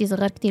كسوستي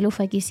غير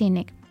تيلوفا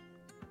كيسينك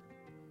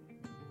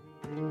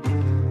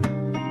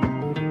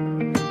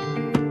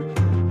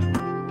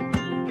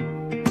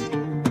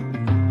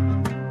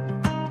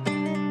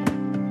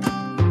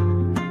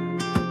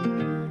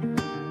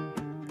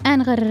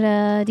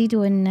غير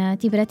ديدون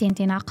تبرتين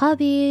تين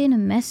عقابي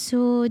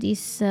نمسو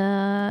ديس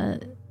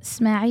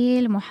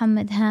اسماعيل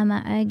محمد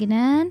هامة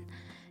أجنان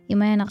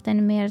يما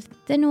تنمير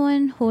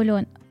تنون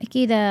هولون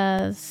أكيد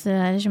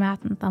جماعة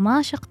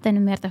طماشق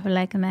تنمير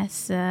تفلاك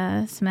ماس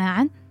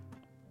سماعا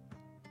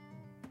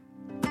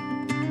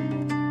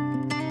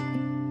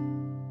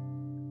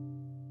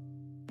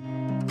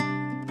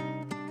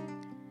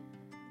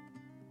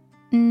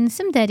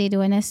نسم داري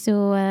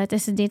دوانسو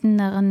تسديد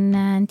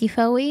نغن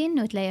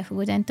تيفاوين وتلاقي في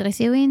جودان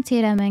ترسيوين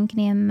تيرا من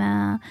كنيم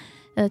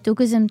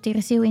توقزم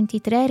تيرسيو انتي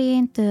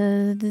ترارين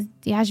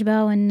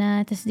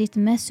يعجباون تسديت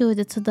مسو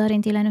تصدار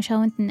انتي لانو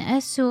شاون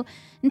تنأسو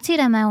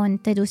نتيرا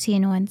ماون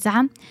تدوسين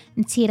وانتزعم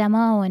نتيرا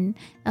ماون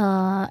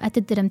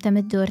أتدرم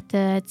تمدور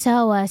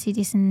تساوى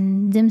سيديس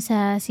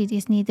دمسا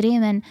سيديس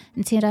يدريمن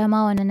نتيرا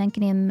ماون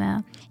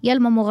ننكنيم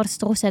يالما مغرس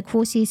تغوسا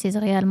كفوسي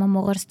سيزغ يالما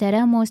مغرس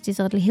تراموس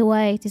تيزغ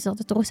الهواي تيزغ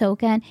تغوسا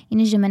وكان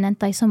ينجم أن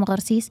انتا يصم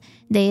غرسيس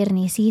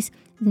دايرني سيس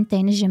انتا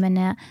ينجم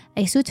أن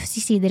أيسود في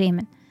سيسي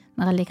دريمن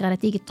مغليك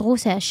غراتيك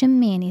تغوسا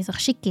شمين يزغ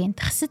شكين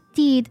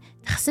تخستيد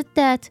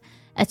تخستات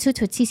أتسود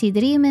في تسيسي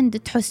دريمن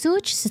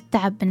تحسوش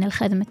ستعب من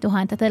الخدمة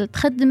توهان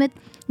تخدمت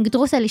قد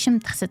غوسا اللي شم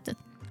تخستت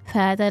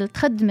فهذا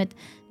تخدمت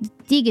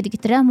تيجي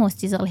تراموس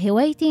تيزغ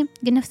الهوايتي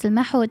قد نفس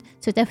المحود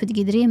ستافد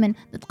قدريمن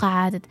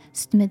تقعدت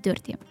ستمد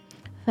دورتي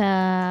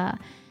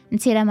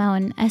فنتيرا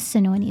ماون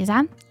السنون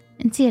يزعم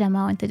نتيرا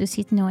ماون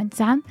تدوسيت نون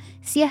زعم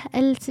سياه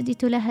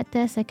السديتو لها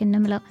التاسة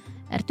كنملا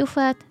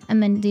ارتفات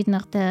أما نديد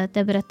نغت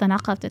تبرت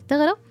تنعقب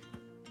تتغرب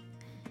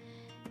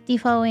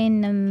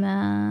تيفاوين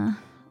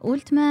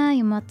قلت ما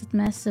يمطت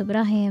ماس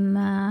إبراهيم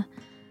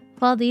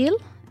فاضيل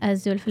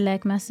أزول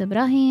فلاك ماس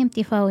إبراهيم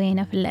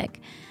تيفاوين فلاك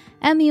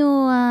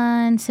أميو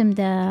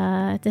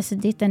نسمدا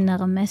تسديت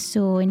النغم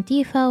ماسو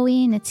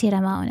انتيفاوين تسيرا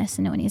ماون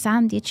السنوني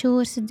زعم دي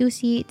تشور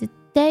سدوسي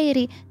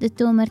تدايري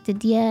دتومر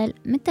تديال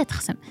متى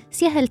تخسم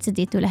سيهل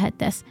تسديتو لها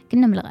التاس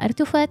كنا ملغ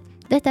ارتفات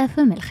داتا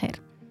فم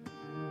الخير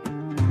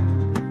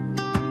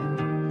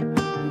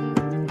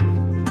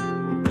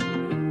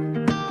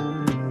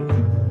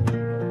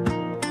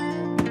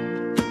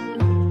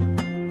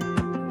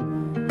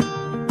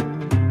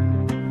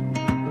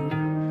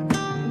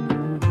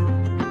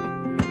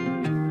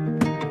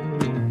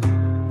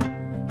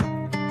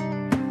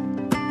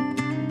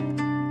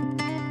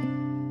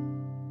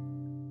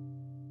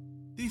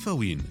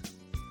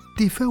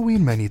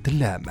تيفاوين ماني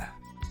تلام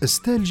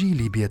استالجي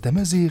ليبيا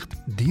تمازيغت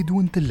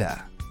ديدون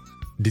تلا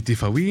دي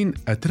تيفاوين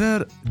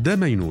أترار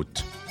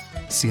دامينوت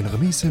سين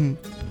غميسن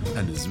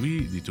أنزوي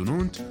دي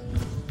تونونت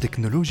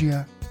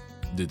تكنولوجيا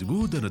دي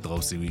تقود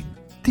نتغوصيوين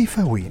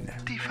تيفاوين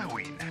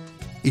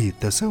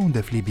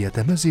التساوند في ليبيا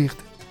تمازيغت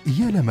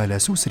يالا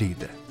مالاسوس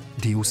ريد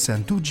ديو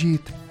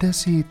السانتوجيت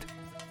تاسيت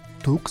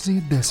توقزي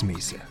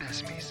داسميس